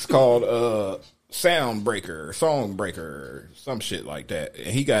Netflix called Soundbreaker or Songbreaker or some shit like that. And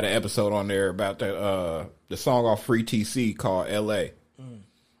he got an episode on there about the song off Free TC called L.A.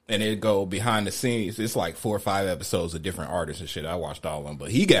 And it go behind the scenes. It's like 4 or 5 episodes of different artists and shit. I watched all of them, but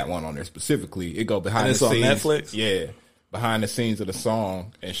he got one on there specifically. It go behind And the it's scenes. on Netflix? Yeah, behind the scenes of the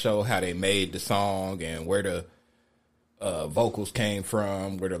song and show how they made the song and where the vocals came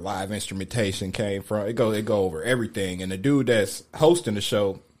from, where the live instrumentation came from. It go over everything. And the dude that's hosting the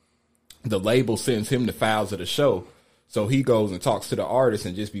show, the label sends him the files of the show, so he goes and talks to the artist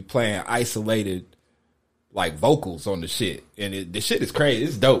and just be playing isolated like vocals on the shit. And the shit is crazy.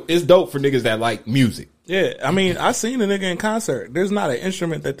 It's dope. It's dope for niggas that like music. Yeah, I mean, I seen a nigga in concert. There's not an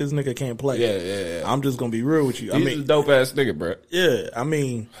instrument that this nigga can't play. Yeah. I'm just gonna be real with you. I He's mean, a dope ass nigga, bro. yeah, I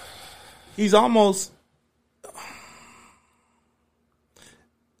mean, he's almost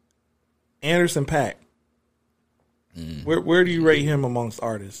Anderson .Paak. Where do you rate him amongst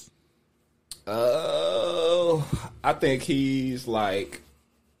artists? I think he's like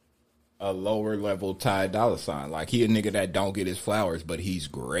a lower level Ty Dolla Sign. Like he a nigga that don't get his flowers, but he's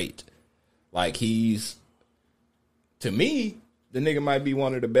great. Like he's, to me, the nigga might be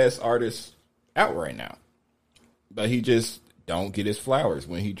one of the best artists out right now. But he just don't get his flowers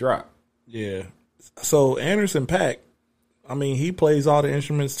when he drop. Yeah. So Anderson .Paak, I mean, he plays all the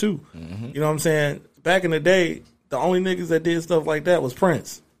instruments too. Mm-hmm. You know what I'm saying? Back in the day, the only niggas that did stuff like that was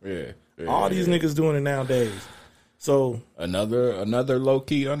Prince. Yeah. All these niggas doing it nowadays. So Another low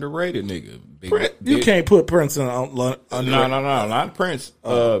key underrated nigga. you can't put Prince on. No, not Prince.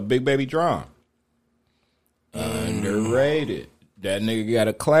 Big Baby Drum. Underrated. That nigga got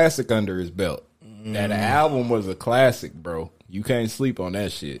a classic under his belt. That album was a classic, bro. You can't sleep on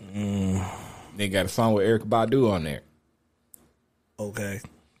that shit. They got a song with Erykah Badu on there. Okay,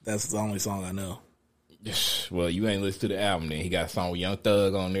 that's the only song I know. Well, you ain't listened to the album then. He got a song with Young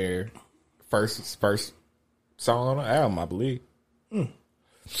Thug on there. First song on the album, I believe.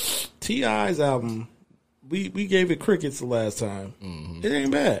 T.I.'s album, we gave it crickets the last time. It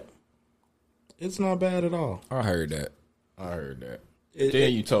ain't bad. It's not bad at all. I heard that.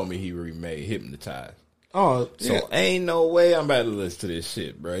 Then you told me he remade Hypnotized. Oh, So yeah. ain't no way I'm about to listen to this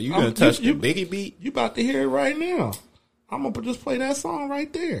shit, bro. You gonna touch the Biggie beat? You about to hear it right now. I'm gonna just play that song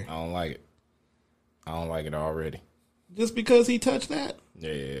right there. I don't like it. I don't like it already. Just because he touched that.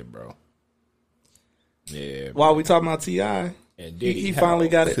 Yeah, bro. Yeah. Bro. While we talking about T.I., And he Diddy, finally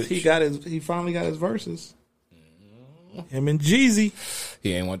got it. how- He finally got his verses. Him and Jeezy.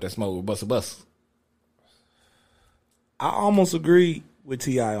 He ain't want that smoke with Busta Bus. I almost agree with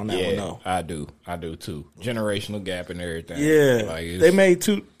T.I. on that one Yeah, though. I do too. Generational gap and everything. Yeah, like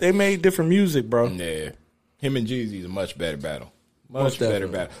they made different music, bro. Yeah, him and Jeezy's a much better battle. Most Much better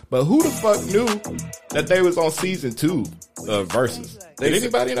definitely. battle. But who the fuck knew that they was on season 2 of Versus? Did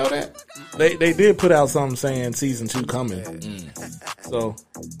anybody know that? They did put out something saying season 2 coming. So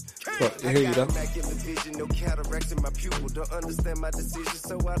here you go. No cataracts in my pupil. Don't understand my decision,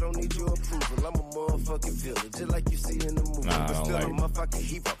 so I don't need your approval. I'm a motherfucking villain, just like you see in the movie. Nah, I But don't still like a it. motherfucking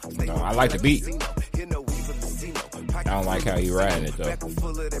hero. No, I like the beat. You know, even Latino. I don't like how you riding it though. Back full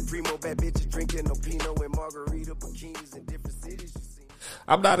of that primo, bad bitches drinking no Pinot and margarita bikinis in different cities. You see.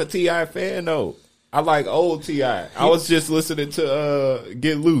 I'm not a T.I. fan though. I like old T.I. I was just listening to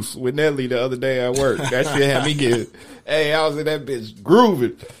Get Loose with Nelly the other day at work. That shit had me hey, I was in that bitch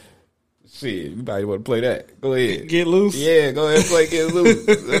grooving. Shit, you probably want to play that. Go ahead. Get Loose? Yeah, go ahead and play Get Loose.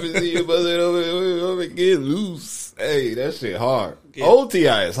 Let me see you buzzing over Get Loose. Hey, that shit hard. Old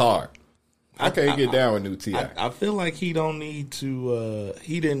T.I. is hard. I can't get down with new T.I. I feel like he don't need to.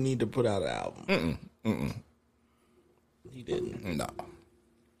 He didn't need to put out an album. He didn't. No.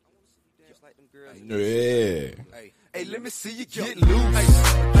 Yeah. Hey, let me see you get loose.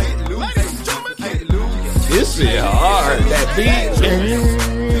 Get loose. Get loose. This shit hard. That beat. Get loose.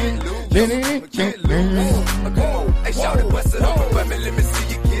 Come on. Hey, shout it, bust it open, but let me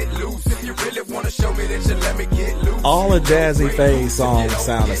see you get loose. If you really want to show me that you let me get loose. All the Jazzy Phase songs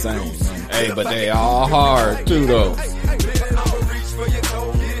sound the same. Hey, but they all hard too though.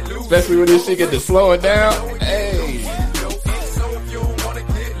 Especially when this shit get to slowing down. Hey.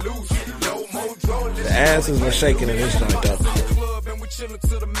 The asses were shaking in this joint though.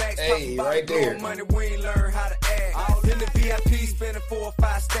 Hey, right there. Money, we ain't learn how to act. All in the VIP, spending 4 or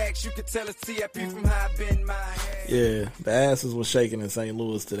 5 stacks. You can tell it's TIP from how I bend my head. Yeah, the asses were shaking in St.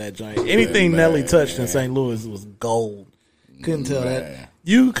 Louis to that joint. Anything Nelly touched in St. Louis was gold. Couldn't tell that.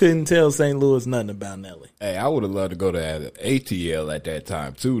 You couldn't tell St. Louis nothing about Nelly. Hey, I would have loved to go to ATL at that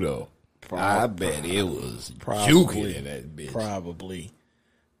time too, though. I bet it was juking in that bitch.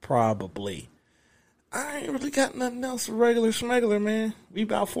 Probably. I ain't really got nothing else for regular schmegler, man. We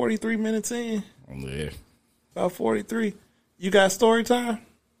about 43 minutes in. Yeah. About 43. You got story time?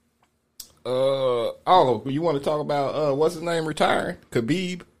 Oh, you want to talk about what's his name retiring?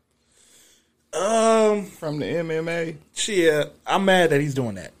 Khabib from the MMA. Shit, I'm mad that he's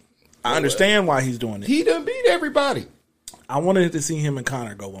doing that. I understand why he's doing it. He done beat everybody. I wanted to see him and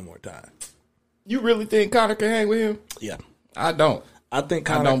Conor go one more time. You really think Conor can hang with him? Yeah. I don't. I think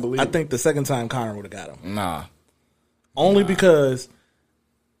Conor, don't believe I it. think the second time Conor would have got him. Nah. Only because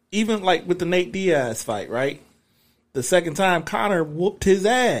even like with the Nate Diaz fight, right? The second time Conor whooped his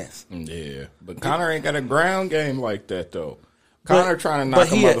ass. Yeah. But Conor ain't got a ground game like that, though. Conor trying to but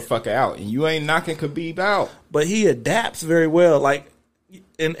knock a he- motherfucker out, and you ain't knocking Khabib out. But he adapts very well, like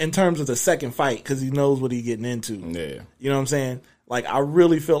in terms of the second fight, because he knows what he's getting into. Yeah. You know what I'm saying? Like, I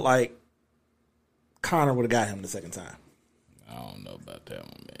really felt like Conor would have got him the second time. I don't know about that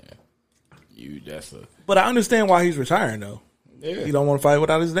one, man. That's a... But I understand why he's retiring, though. Yeah. He don't want to fight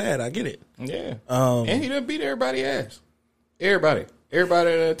without his dad. I get it. Yeah. And he done beat everybody ass. Everybody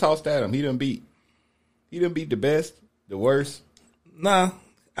that tossed at him, he done beat. He done beat the best, the worst. Nah.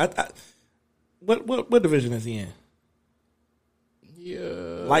 What division is he in? Yeah.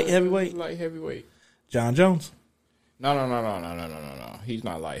 Light heavyweight? Light heavyweight. John Jones? No. He's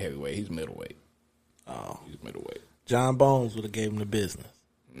not light heavyweight. He's middleweight. Oh. He's middleweight. John Bones would have gave him the business.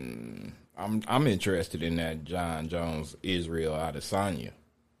 I'm interested in that John Jones Israel Adesanya.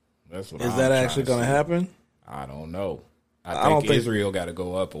 That's what Is I'm that trying actually to going to see. happen? I don't know. I I don't think think- Israel got to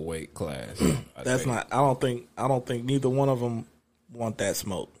go up a weight class. I don't think neither one of them want that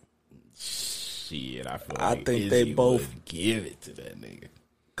smoke. Shit, I feel I like think Izzy they both- would give it to that nigga.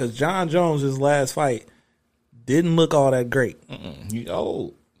 Because John Jones, his last fight, didn't look all that great. He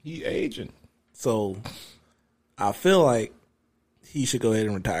old. He aging. So I feel like he should go ahead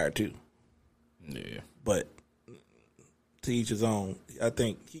and retire too. Yeah. But to each his own. I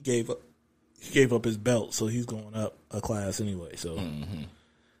think he gave up his belt, so he's going up a class anyway. So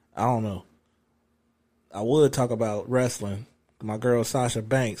I don't know. I would talk about wrestling. My girl Sasha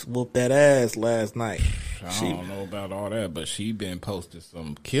Banks whooped that ass last night. I don't know about all that, but she been posting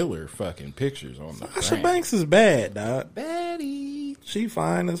some killer fucking pictures on the Sasha gram. Banks is bad, dog. Baddie. She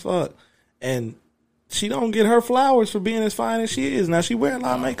fine as fuck. And she don't get her flowers for being as fine as she is. Now she wear a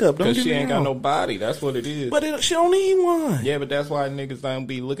lot of makeup. Don't Because get she me ain't got wrong. no body. That's what it is. But she don't need one. Yeah, but that's why niggas don't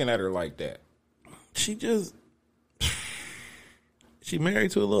be looking at her like that. She just she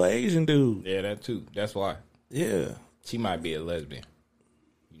married to a little Asian dude. Yeah, that too. That's why. Yeah. She might be a lesbian.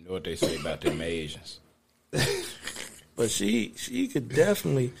 You know what they say about them Asians. But she could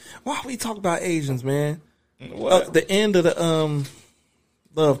definitely. Why we talk about Asians, man? What? The end of the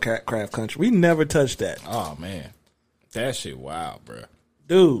Lovecraft Country. We never touched that, Oh, man. That shit wild, bro.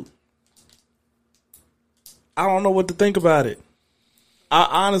 dude. I don't know what to think about it. I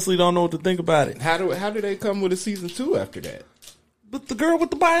honestly don't know what to think about it. How do they come with a season 2 after that? But the girl with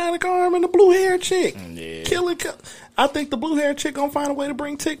the bionic arm and the blue hair chick, Yeah. killing. I think the blue hair chick gonna find a way to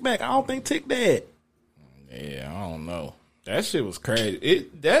bring Tick back. I don't think Tick dead. Yeah, I don't know. That shit was crazy.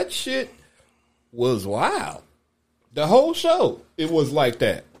 That shit was wild. The whole show, it was like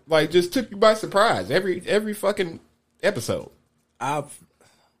that. Like, just took you by surprise. Every fucking episode.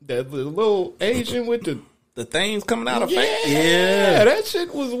 The little Asian with The things coming out of yeah, face. Yeah, that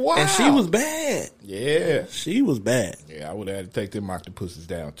shit was wild. and she was bad. yeah. She was bad. Yeah, I would have had to take them octopuses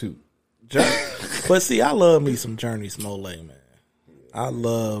down too. But see, I love me some Journey Smollett, man. I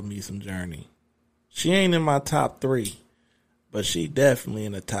love me some Journey. She ain't in my top 3, but she definitely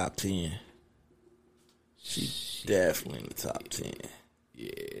in the top 10. She definitely in the top 10.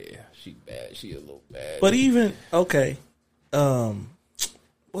 Yeah, she bad. She a little bad. But even okay,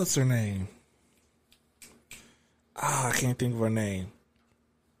 what's her name? I can't think of her name.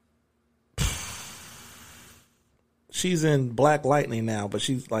 She's in Black Lightning now, but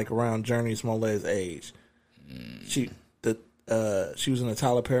she's like around Journey Smollett's age. She was in the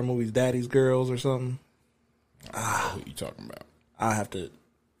Tyler Perry movies Daddy's Girls or something. Who you talking about? I have to.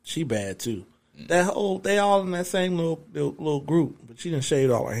 She bad too. They all in that same little group, but she done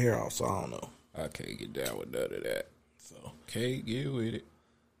shaved all her hair off, so I don't know. I can't get down with none of that. So, Can't get with it.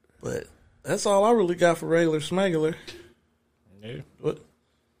 but that's all I really got for regular smuggler. Yeah. What?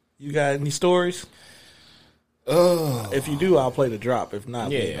 You got any stories? Oh, If you do, I'll play the drop. If not,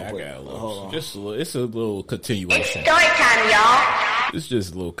 we ain't yeah, gonna I play got a it. little. Hold on. Just a little. It's a little continuation. Story time, y'all. It's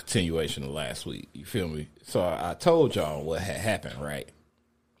just a little continuation of last week. You feel me? So I told y'all what had happened, right?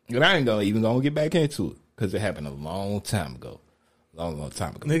 And I ain't gonna get back into it because it happened a long time ago. Long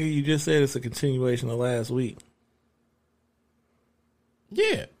time ago. Nigga, you just said it's a continuation of last week.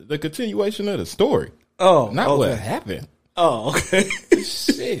 Yeah, the continuation of the story, Oh, not okay. what happened. Oh, okay.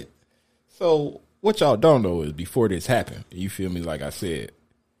 Shit. So what y'all don't know is before this happened, you feel me? Like I said,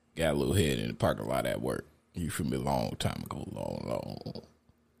 got a little head in the parking lot at work. You feel me? Long time ago.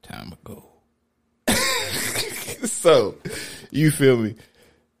 So you feel me?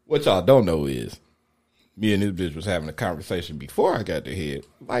 What y'all don't know is me and this bitch was having a conversation before I got the head,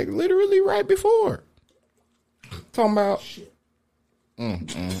 like literally right before. Talking about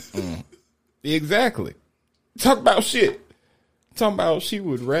exactly. Talk about shit. Talking about she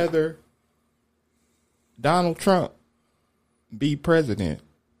would rather Donald Trump be president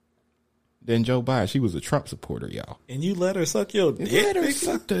than Joe Biden. She was a Trump supporter, y'all. And you let her suck your dick? Let her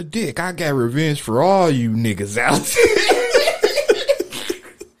suck the dick. I got revenge for all you niggas out there.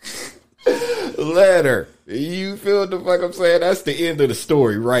 Let her. You feel the fuck I'm saying? That's the end of the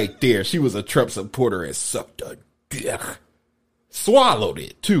story right there. She was a Trump supporter and sucked the dick. Swallowed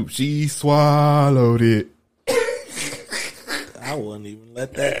it, too. She swallowed it. I wouldn't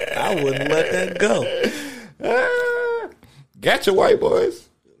let that go. Gotcha, white boys.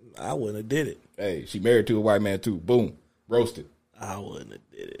 I wouldn't have did it. Hey, she married to a white man, too. Boom. Roasted. I wouldn't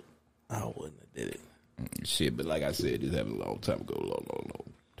have did it. Shit, but like I said, this happened a long time ago. Long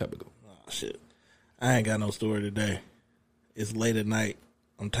time ago. Oh, shit. I ain't got no story today. It's late at night.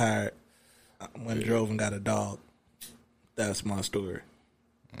 I'm tired. I went and drove and got a dog. That's my story.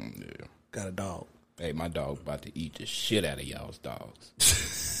 Yeah. Got a dog. Hey, my dog about to eat the shit out of y'all's dogs.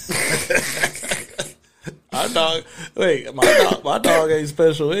 My dog ain't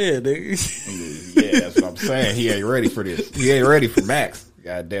special ed, nigga. Yeah, that's what I'm saying. He ain't ready for this. He ain't ready for Max.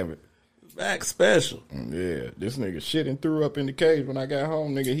 God damn it. Max special. Yeah, this nigga shit and threw up in the cage when I got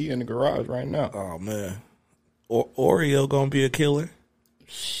home. Nigga, he in the garage right now. Oh, man. Oreo gonna be a killer?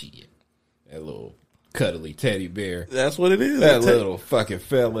 Shit. That little cuddly teddy bear. That's what it is. That little fucking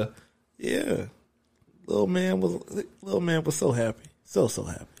fella. Yeah. Little man was so happy. So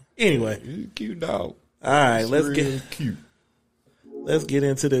happy. Anyway. He's a cute dog. All right, He's let's real cute. get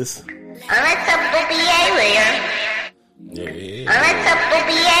into this. Unacceptable behavior. Yeah. Unacceptable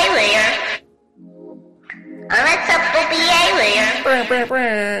behavior. Unacceptable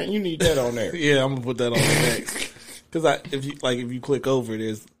behavior. You need that on there. Yeah, I'm gonna put that on the next. Because if you click over,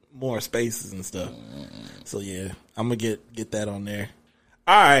 there's more spaces and stuff. So yeah, I'm gonna get that on there.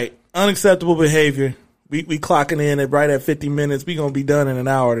 All right, unacceptable behavior. We clocking in right at 50 minutes. We gonna be done in an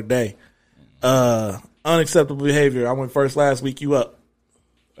hour today. Unacceptable behavior. I went first last week. You up?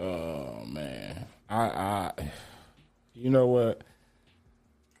 Oh man, I you know what?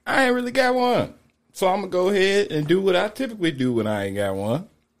 I ain't really got one, so I'm gonna go ahead and do what I typically do when I ain't got one.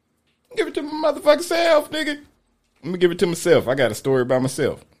 Give it to my motherfucking self, nigga. Let me give it to myself. I got a story about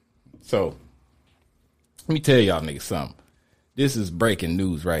myself. So let me tell y'all niggas something. This is breaking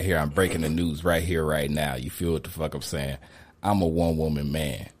news right here. I'm breaking the news right here, right now. You feel what the fuck I'm saying? I'm a one-woman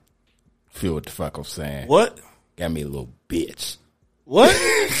man. Feel what the fuck I'm saying? What? Got me a little bitch. What?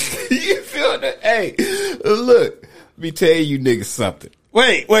 You feel that? Hey, look. Let me tell you niggas something.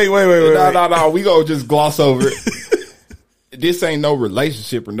 Wait. No. We gonna just gloss over it. This ain't no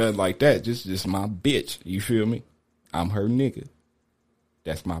relationship or nothing like that. Just my bitch. You feel me? I'm her nigga.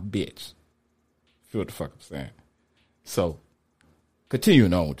 That's my bitch. Feel what the fuck I'm saying? So,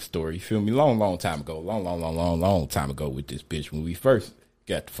 continuing on with the story, you feel me? Long time ago. Long time ago with this bitch when we first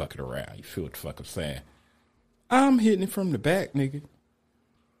got to fucking around. You feel what the fuck I'm saying? I'm hitting it from the back, nigga.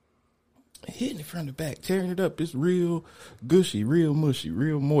 Hitting it from the back, tearing it up. It's real gushy, real mushy,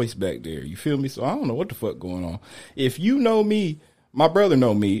 real moist back there. You feel me? So I don't know what the fuck going on. If you know me, my brother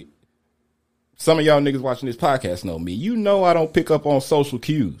know me. Some of y'all niggas watching this podcast know me. You know I don't pick up on social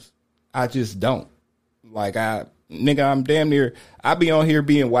cues. I just don't. Like I'm damn near, I be on here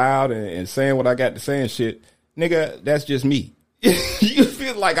being wild and saying what I got to say and shit. Nigga, that's just me. You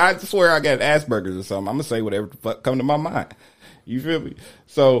feel like I swear I got Asperger's or something. I'm going to say whatever the fuck come to my mind. You feel me?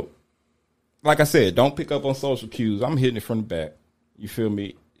 So, like I said, don't pick up on social cues. I'm hitting it from the back. You feel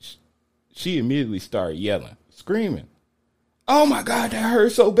me? She immediately started yelling, screaming. Oh my God, that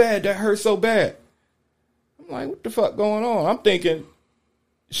hurt so bad. That hurt so bad. I'm like, what the fuck going on? I'm thinking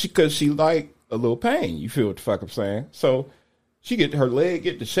cause she like a little pain. You feel what the fuck I'm saying? So she get her leg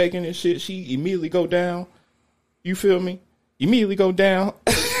get to shaking and shit. She immediately go down. You feel me? Immediately go down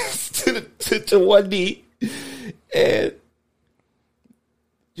to one knee and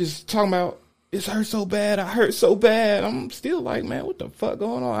just talking about, it's hurt so bad. I hurt so bad. I'm still like, man, what the fuck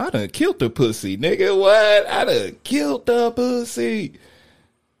going on? I done killed the pussy, nigga. What? I done killed the pussy.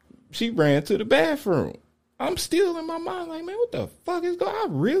 She ran to the bathroom. I'm still in my mind like, man, what the fuck is going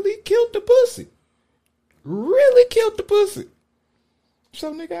on? I really killed the pussy. Really killed the pussy.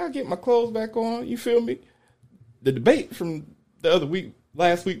 So, nigga, I get my clothes back on. You feel me? The debate from the other week,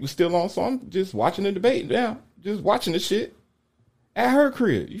 last week, was still on. So I'm just watching the debate now. Just watching the shit at her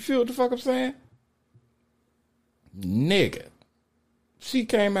crib. You feel what the fuck I'm saying? Nigga. She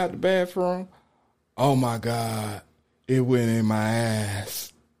came out the bathroom. Oh, my God. It went in my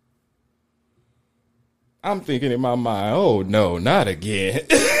ass. I'm thinking in my mind, oh, no, not again.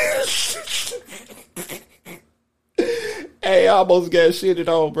 Hey, I almost got shitted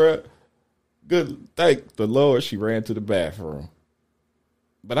on, bro. Good, thank the Lord she ran to the bathroom.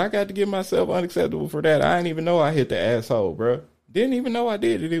 But I got to give myself unacceptable for that. I didn't even know I hit the asshole, bro. Didn't even know I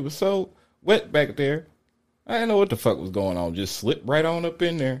did it. It was so wet back there. I didn't know what the fuck was going on. Just slipped right on up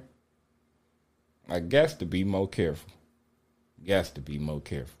in there. I got to be more careful. Got to be more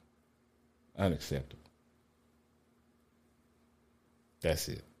careful. Unacceptable. That's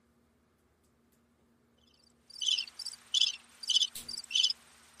it.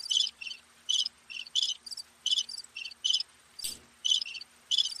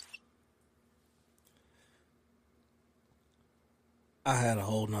 I had a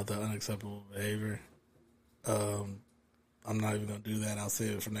whole nother unacceptable behavior. I'm not even going to do that. I'll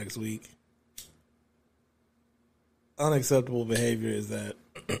save it for next week. Unacceptable behavior is that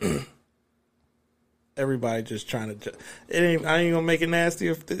everybody just trying to... I ain't going to make it nasty.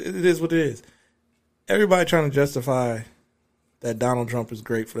 It is what it is. Everybody trying to justify that Donald Trump is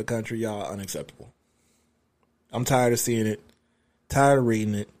great for the country. Y'all are unacceptable. I'm tired of seeing it. Tired of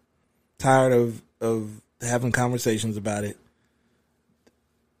reading it. Tired of of having conversations about it.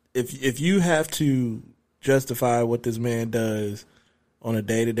 If you have to justify what this man does on a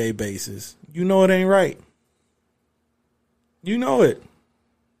day-to-day basis, you know it ain't right. You know it.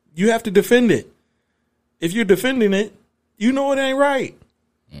 You have to defend it. If you're defending it, you know it ain't right.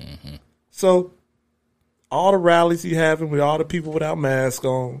 Mm-hmm. So, all the rallies you having with all the people without masks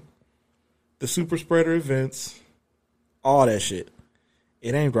on, the super spreader events, all that shit,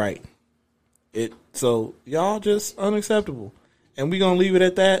 it ain't right. So y'all just unacceptable, and we gonna leave it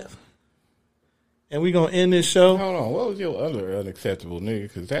at that. And we gonna end this show. Hold on, what was your other unacceptable, nigga?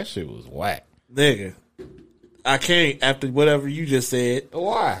 Because that shit was whack. Nigga, I can't after whatever you just said.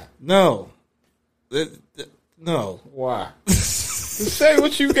 Why? No. No. Why? Say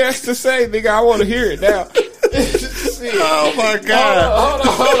what you got to say, nigga. I want to hear it now. Oh my God.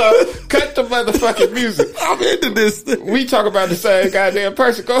 Hold on. Cut the motherfucking music. I'm into this thing. We talk about the same goddamn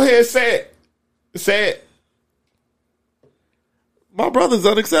person. Go ahead and say it. Say it. My brother's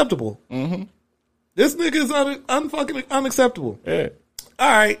unacceptable. Mm-hmm. This nigga is unfucking unacceptable. Yeah.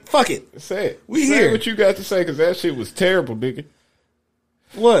 All right, fuck it. Say it. We say here. What you got to say, because that shit was terrible, nigga.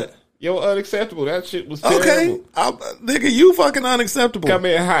 What? Yo, unacceptable. That shit was terrible. Okay. Nigga, you fucking unacceptable. Come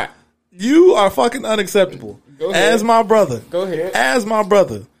in hot. You are fucking unacceptable. Go ahead. As my brother. Go ahead. As my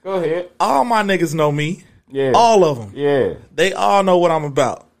brother. Go ahead. All my niggas know me. Yeah. All of them. Yeah. They all know what I'm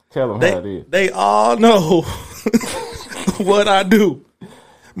about. Tell them how it is. They all know what I do.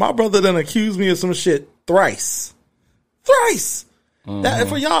 My brother done accused me of some shit thrice. Thrice. Mm-hmm. That,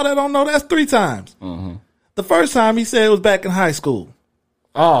 for y'all that don't know, that's 3 times. Mm-hmm. The first time he said it was back in high school.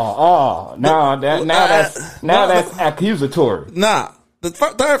 That's accusatory. Nah.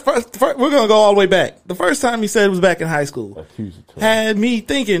 First, we're going to go all the way back. The first time he said it was back in high school. Accusatory. Had me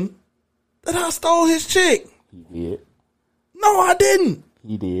thinking that I stole his chick. He did. No, I didn't.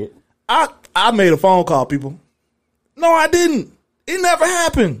 He did. I made a phone call, people. No, I didn't. It never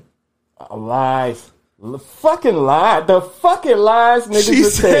happened. Lies. Fucking lie. The fucking lies niggas She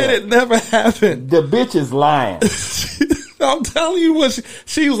said it never happened. The bitch is lying. I'm telling you what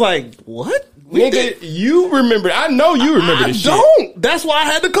she was like, what? Nigga, you remember. I know you remember this shit. I don't. That's why I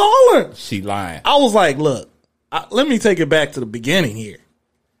had to call her. She lying. I was like, look, let me take it back to the beginning here.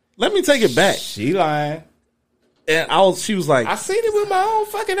 Let me take it back. She lying. And she was like, I seen it with my own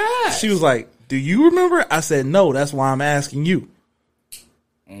fucking eyes. She was like, do you remember? I said, no, that's why I'm asking you.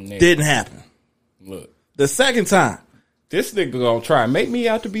 Nigga. Didn't happen. Look. The second time. This nigga gonna try and make me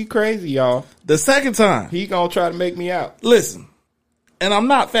out to be crazy, y'all. The second time. He gonna try to make me out. Listen, and I'm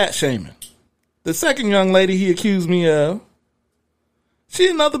not fat shaming. The second young lady he accused me of, she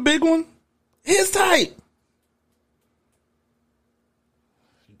another big one. His type.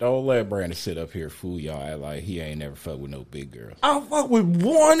 Don't let Brandon sit up here fool y'all act like he ain't never fucked with no big girl. I fucked with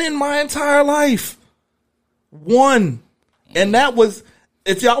one in my entire life. One. And that was,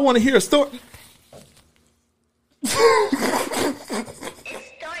 if y'all want to hear a story. It's story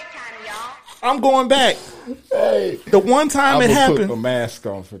time, y'all. I'm going back. Hey, the one time it happened. Put my mask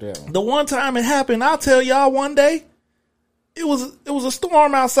on for that one. The one time it happened, I'll tell y'all one day, it was a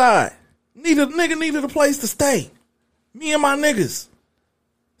storm outside. Nigga needed a place to stay. Me and my niggas.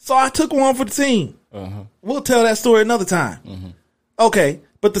 So I took one for the team. Uh-huh. We'll tell that story another time. Mm-hmm. Okay,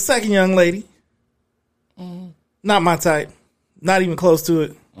 but the second young lady, not my type. Not even close to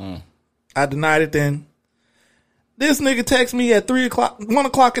it. I denied it then. This nigga texted me at 1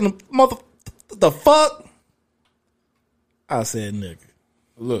 o'clock in the the fuck? I said nigga.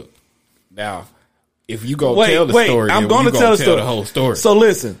 Look, now, if you go tell the story, I'm going to tell the whole story. So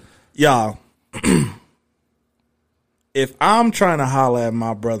listen, y'all. If I'm trying to holler at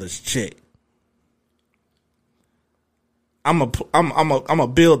my brother's chick, I'm a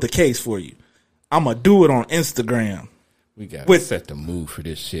build the case for you. I'm gonna do it on Instagram. We gotta set the mood for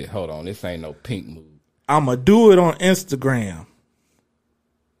this shit. Hold on, this ain't no pink mood. I'm gonna do it on Instagram.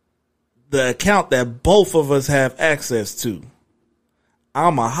 The account that both of us have access to.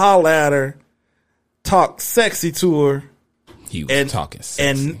 I'ma holler at her, talk sexy to her. He was talking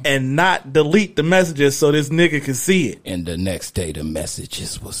sexy. And not delete the messages so this nigga can see it. And the next day the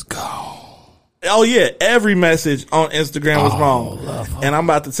messages was gone. Oh yeah, every message on Instagram was wrong. And I'm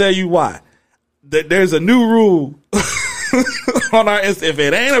about to tell you why. There's a new rule on our Insta. If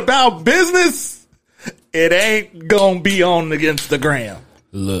it ain't about business, it ain't gonna be on the Instagram.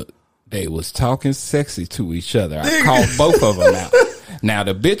 Look, they was talking sexy to each other. I called both of them out. Now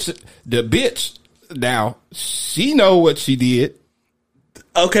the bitch, now she know what she did.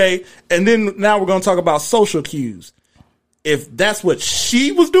 Okay, and then now we're gonna talk about social cues. If that's what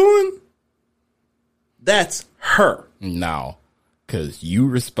she was doing, that's her. No. Because you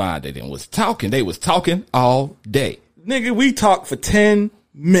responded and was talking. They was talking all day. Nigga, we talked for 10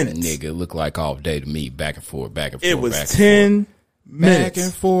 minutes. Nigga, looked like all day to me. Back and forth, back and forth. It was back 10 minutes. Back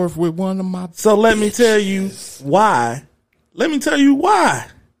and forth with one of my. So let me tell you why. Let me tell you why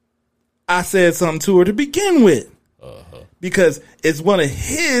I said something to her to begin with. Because it's one of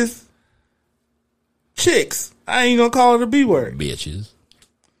his chicks. I ain't gonna call it a B word. Bitches.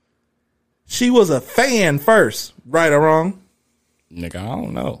 She was a fan first, right or wrong? Nigga, I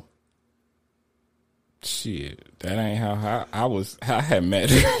don't know. Shit, that ain't how I had met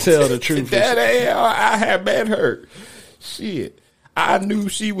her. Tell the truth. That ain't how I had met her. Shit. I knew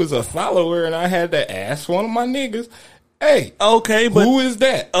she was a follower and I had to ask one of my niggas, hey, Okay, but who is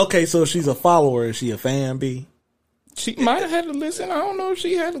that? okay, so she's a follower. Is she a fan, B? She might have had to listen. I don't know if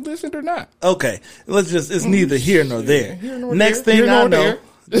she had to listen or not. Okay, it's neither here nor there. Here nor Next there. thing Here I nor know,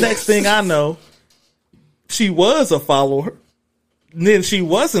 there. next thing I know, she was a follower. Then she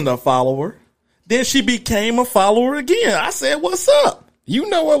wasn't a follower. Then she became a follower again. I said, "What's up?" You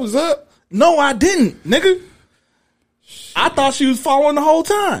know what was up? No, I didn't, nigga. I thought she was following the whole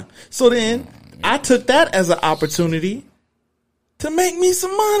time. So then I took that as an opportunity to make me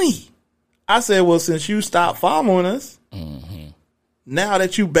some money. I said, well, since you stopped following us, now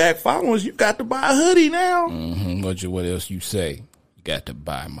that you back following us, you got to buy a hoodie now. What else you say? You got to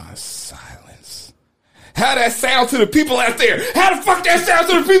buy my silence. How that sound to the people out there? How the fuck that sound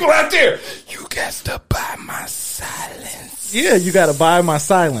to the people out there? You got to buy my silence. Yeah, you got to buy my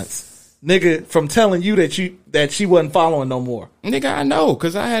silence. Nigga, from telling you that she wasn't following no more. Nigga, I know,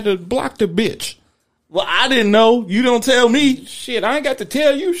 because I had to block the bitch. Well, I didn't know. You don't tell me. Shit, I ain't got to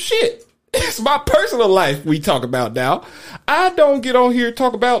tell you shit. It's my personal life we talk about now. I don't get on here and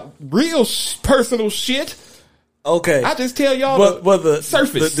talk about real personal shit. Okay. I just tell y'all the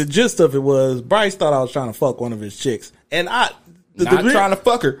surface. The gist of it was Bryce thought I was trying to fuck one of his chicks. And Not trying to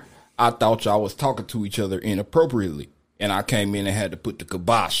fuck her. I thought y'all was talking to each other inappropriately. And I came in and had to put the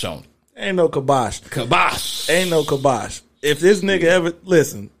kibosh on it. Ain't no kibosh. Kibosh. Ain't no kibosh. If this nigga ever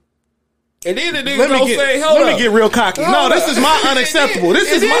listen, And then the nigga let gonna me say, get, hold let up. me get real cocky. Hold No, up. this is my unacceptable.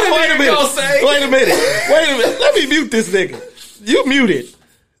 This is And then my. the Wait a nigga minute. gonna say- Wait a minute. Wait a minute. Let me mute this nigga. You muted.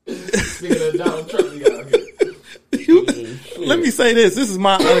 Let me say this. This is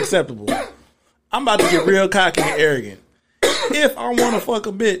my unacceptable. I'm about to get real cocky and arrogant. If I want to fuck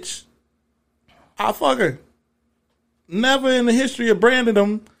a bitch, I'll fuck her. Never in the history of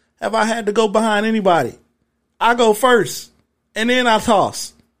Brandon have I had to go behind anybody. I go first, and then I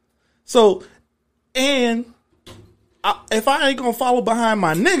toss. So, if I ain't gonna follow behind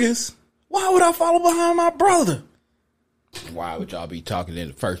my niggas, why would I follow behind my brother? Why would y'all be talking in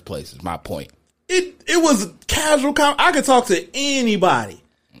the first place is my point. It was casual. I could talk to anybody.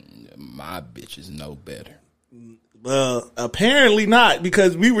 My bitches know better. Apparently not,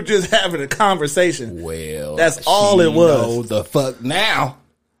 because we were just having a conversation. Well, That's all it was. Know the fuck now.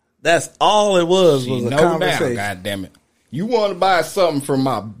 That's all it was She a know conversation. now, goddamn it. You want to buy something from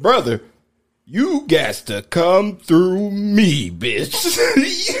my brother, you got to come through me, bitch.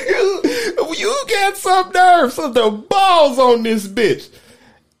 you got some nerve, some the balls on this bitch.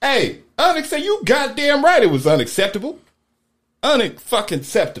 Hey, you goddamn right it was unacceptable. Unfucking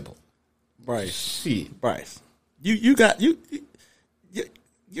acceptable. Bryce. Shit. Bryce. You got your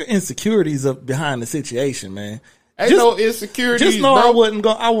insecurities up behind the situation, man. Ain't no insecurities. Just know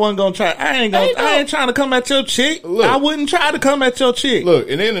bro. I wasn't gonna try. I ain't trying to come at your chick. Look. I wouldn't try to come at your chick. Look,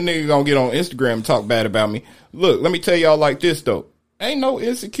 and then the nigga gonna get on Instagram and talk bad about me. Look, let me tell y'all like this though. Ain't no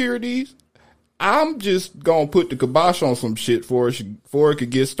insecurities. I'm just gonna put the kibosh on some shit before it could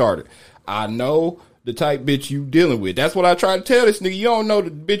get started. I know the type bitch you dealing with. That's what I try to tell this nigga. You don't know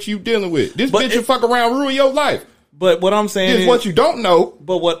the bitch you dealing with. This bitch will fuck around, ruin your life. But what I'm saying It's is what you don't know.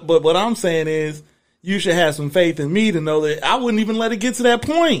 But what I'm saying is you should have some faith in me to know that I wouldn't even let it get to that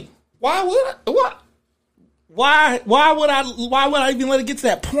point. Why would I? What? Why would I even let it get to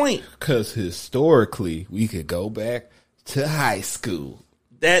that point? Because historically, we could go back to high school.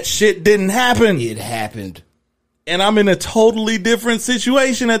 That shit didn't happen. It happened. And I'm in a totally different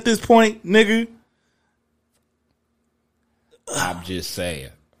situation at this point, nigga. I'm just saying.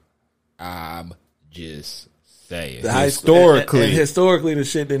 Historically. Historically, the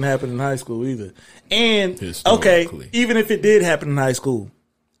shit didn't happen in high school either. And, okay, even if it did happen in high school,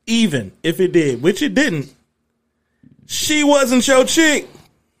 even if it did, which it didn't, she wasn't your chick.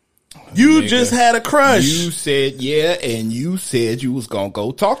 You just had a crush. You said yeah, and you said you was going to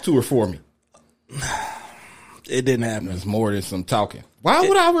go talk to her for me. It didn't happen. There's more than some talking. Why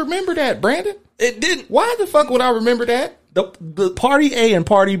would I remember that, Brandon? It didn't. Why the fuck would I remember that? The party A and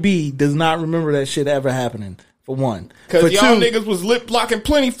party B does not remember that shit ever happening. For one. Because For y'all two, niggas was lip locking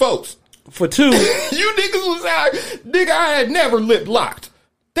plenty folks. For two, You niggas was out. Nigga, I had never lip locked.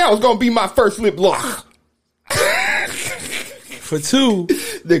 That was going to be my first lip lock. for two,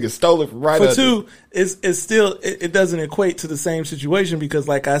 Nigga stole it from right for under. two, it's still it doesn't equate to the same situation because,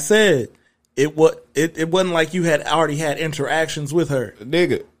 like I said, it wasn't like you had already had interactions with her.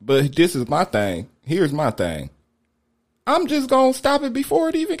 Nigga, but this is my thing. Here's my thing. I'm just gonna stop it before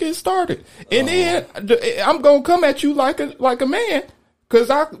it even gets started, and then I'm gonna come at you like a man. Cause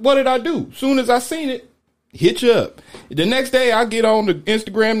what did I do? Soon as I seen it, hit you up. The next day I get on the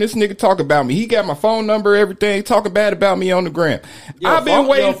Instagram. This nigga talk about me. He got my phone number, everything. Talking bad about me on the gram. I've been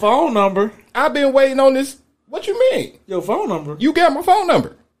waiting. Your phone number. I've been waiting on this. What you mean? Your phone number. You got my phone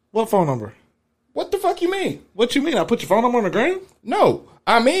number. What phone number? What the fuck you mean? What you mean? I put your phone number on the gram? No,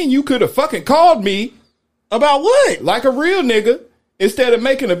 I mean you could have fucking called me About what? like a real nigga instead of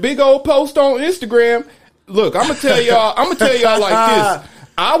making a big old post on Instagram. Look, I'm gonna tell y'all like this.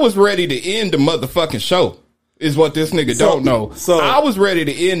 I was ready to end the motherfucking show. Is what this nigga don't know. So I was ready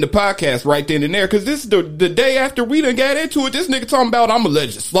to end the podcast right then and there because this is the day after we done got into it. This nigga talking about I'm gonna let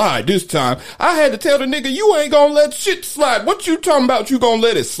it slide this time. I had to tell the nigga you ain't gonna let shit slide. What you talking about? You gonna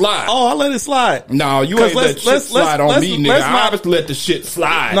let it slide? Oh, I let it slide. No, you ain't let shit slide on me, nigga. I just let the shit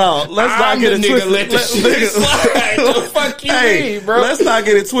slide. No, let's not get it twisted. Let the shit slide. The fuck you mean, bro? Let's not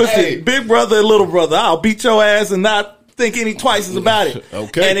get it twisted. Hey. Big brother and little brother, I'll beat your ass and not think any twice about it.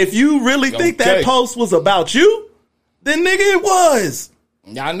 Okay. And if you really think that Okay. post was about you, then nigga, it was.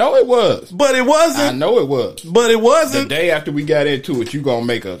 I know it was. But it wasn't. I know it was. But it The wasn't. day after we got into it, you gonna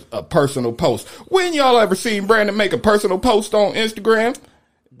make a personal post. When y'all ever seen Brandon make a personal post on Instagram?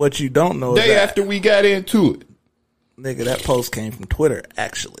 What you don't know is Day that, after we got into it. nigga, that post came from Twitter,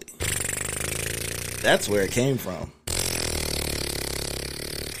 actually. That's where it came from.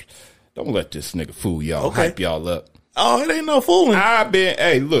 Don't let this nigga fool y'all. Okay. Hype y'all up. Oh, it ain't no fooling. I've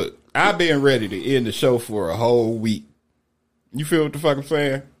been ready to end the show for a whole week. You feel what the fuck I'm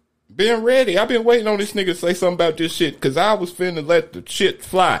saying? Been ready. I've been waiting on this nigga to say something about this shit because I was finna let the shit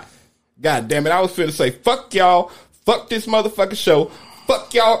fly. God damn it. I was finna say, fuck y'all. Fuck this motherfucking show.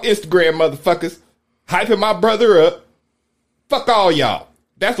 Fuck y'all Instagram motherfuckers. Hyping my brother up. Fuck all y'all.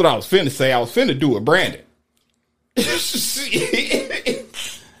 That's what I was finna say. I was finna do a Brandon.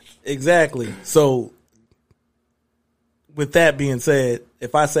 Exactly. So, with that being said,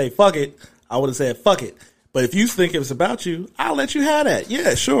 if I say fuck it, I would have said fuck it. But if you think it was about you, I'll let you have that.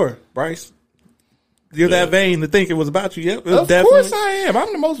 Yeah, sure, Bryce. You're that vain to think it was about you. Yep, Of course I am.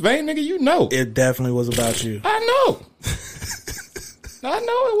 I'm the most vain nigga you know. It definitely was about you. I know. I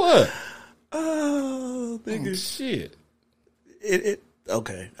know it was. Oh, nigga. Shit.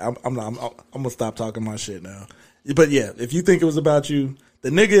 Okay. I'm gonna stop talking my shit now. But yeah, if you think it was about you, the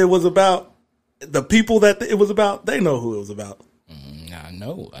nigga it was about, the people that it was about, they know who it was about. I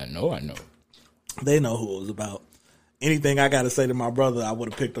know. They know who it was about. Anything I got to say to my brother, I would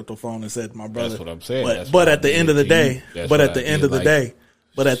have picked up the phone and said to my brother. That's what I'm saying. But, That's but what at I the end of the did to day, you. That's but what at the I end did, of the like, day,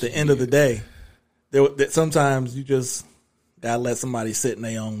 but at the end of the day, sometimes you just gotta let somebody sit in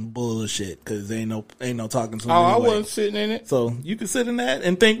their own bullshit because ain't no talking to them. Oh, I anyway. wasn't sitting in it. So you can sit in that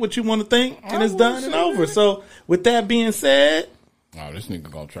and think what you want to think, and it's wasn't done and sitting over. in it. So with that being said, Oh, this nigga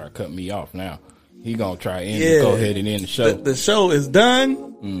gonna try to cut me off now. He gonna try and yeah, go ahead and end the show. The show is done.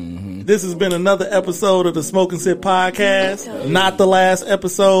 Mm-hmm. This has been another episode of the Smoke and Sip podcast. Not the last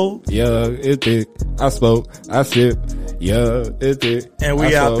episode. Yeah, it did. I spoke. I sipped. Yeah, it did. And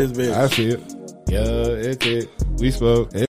we I out spoke, this bitch. I sipped. Yeah, it did. We spoke.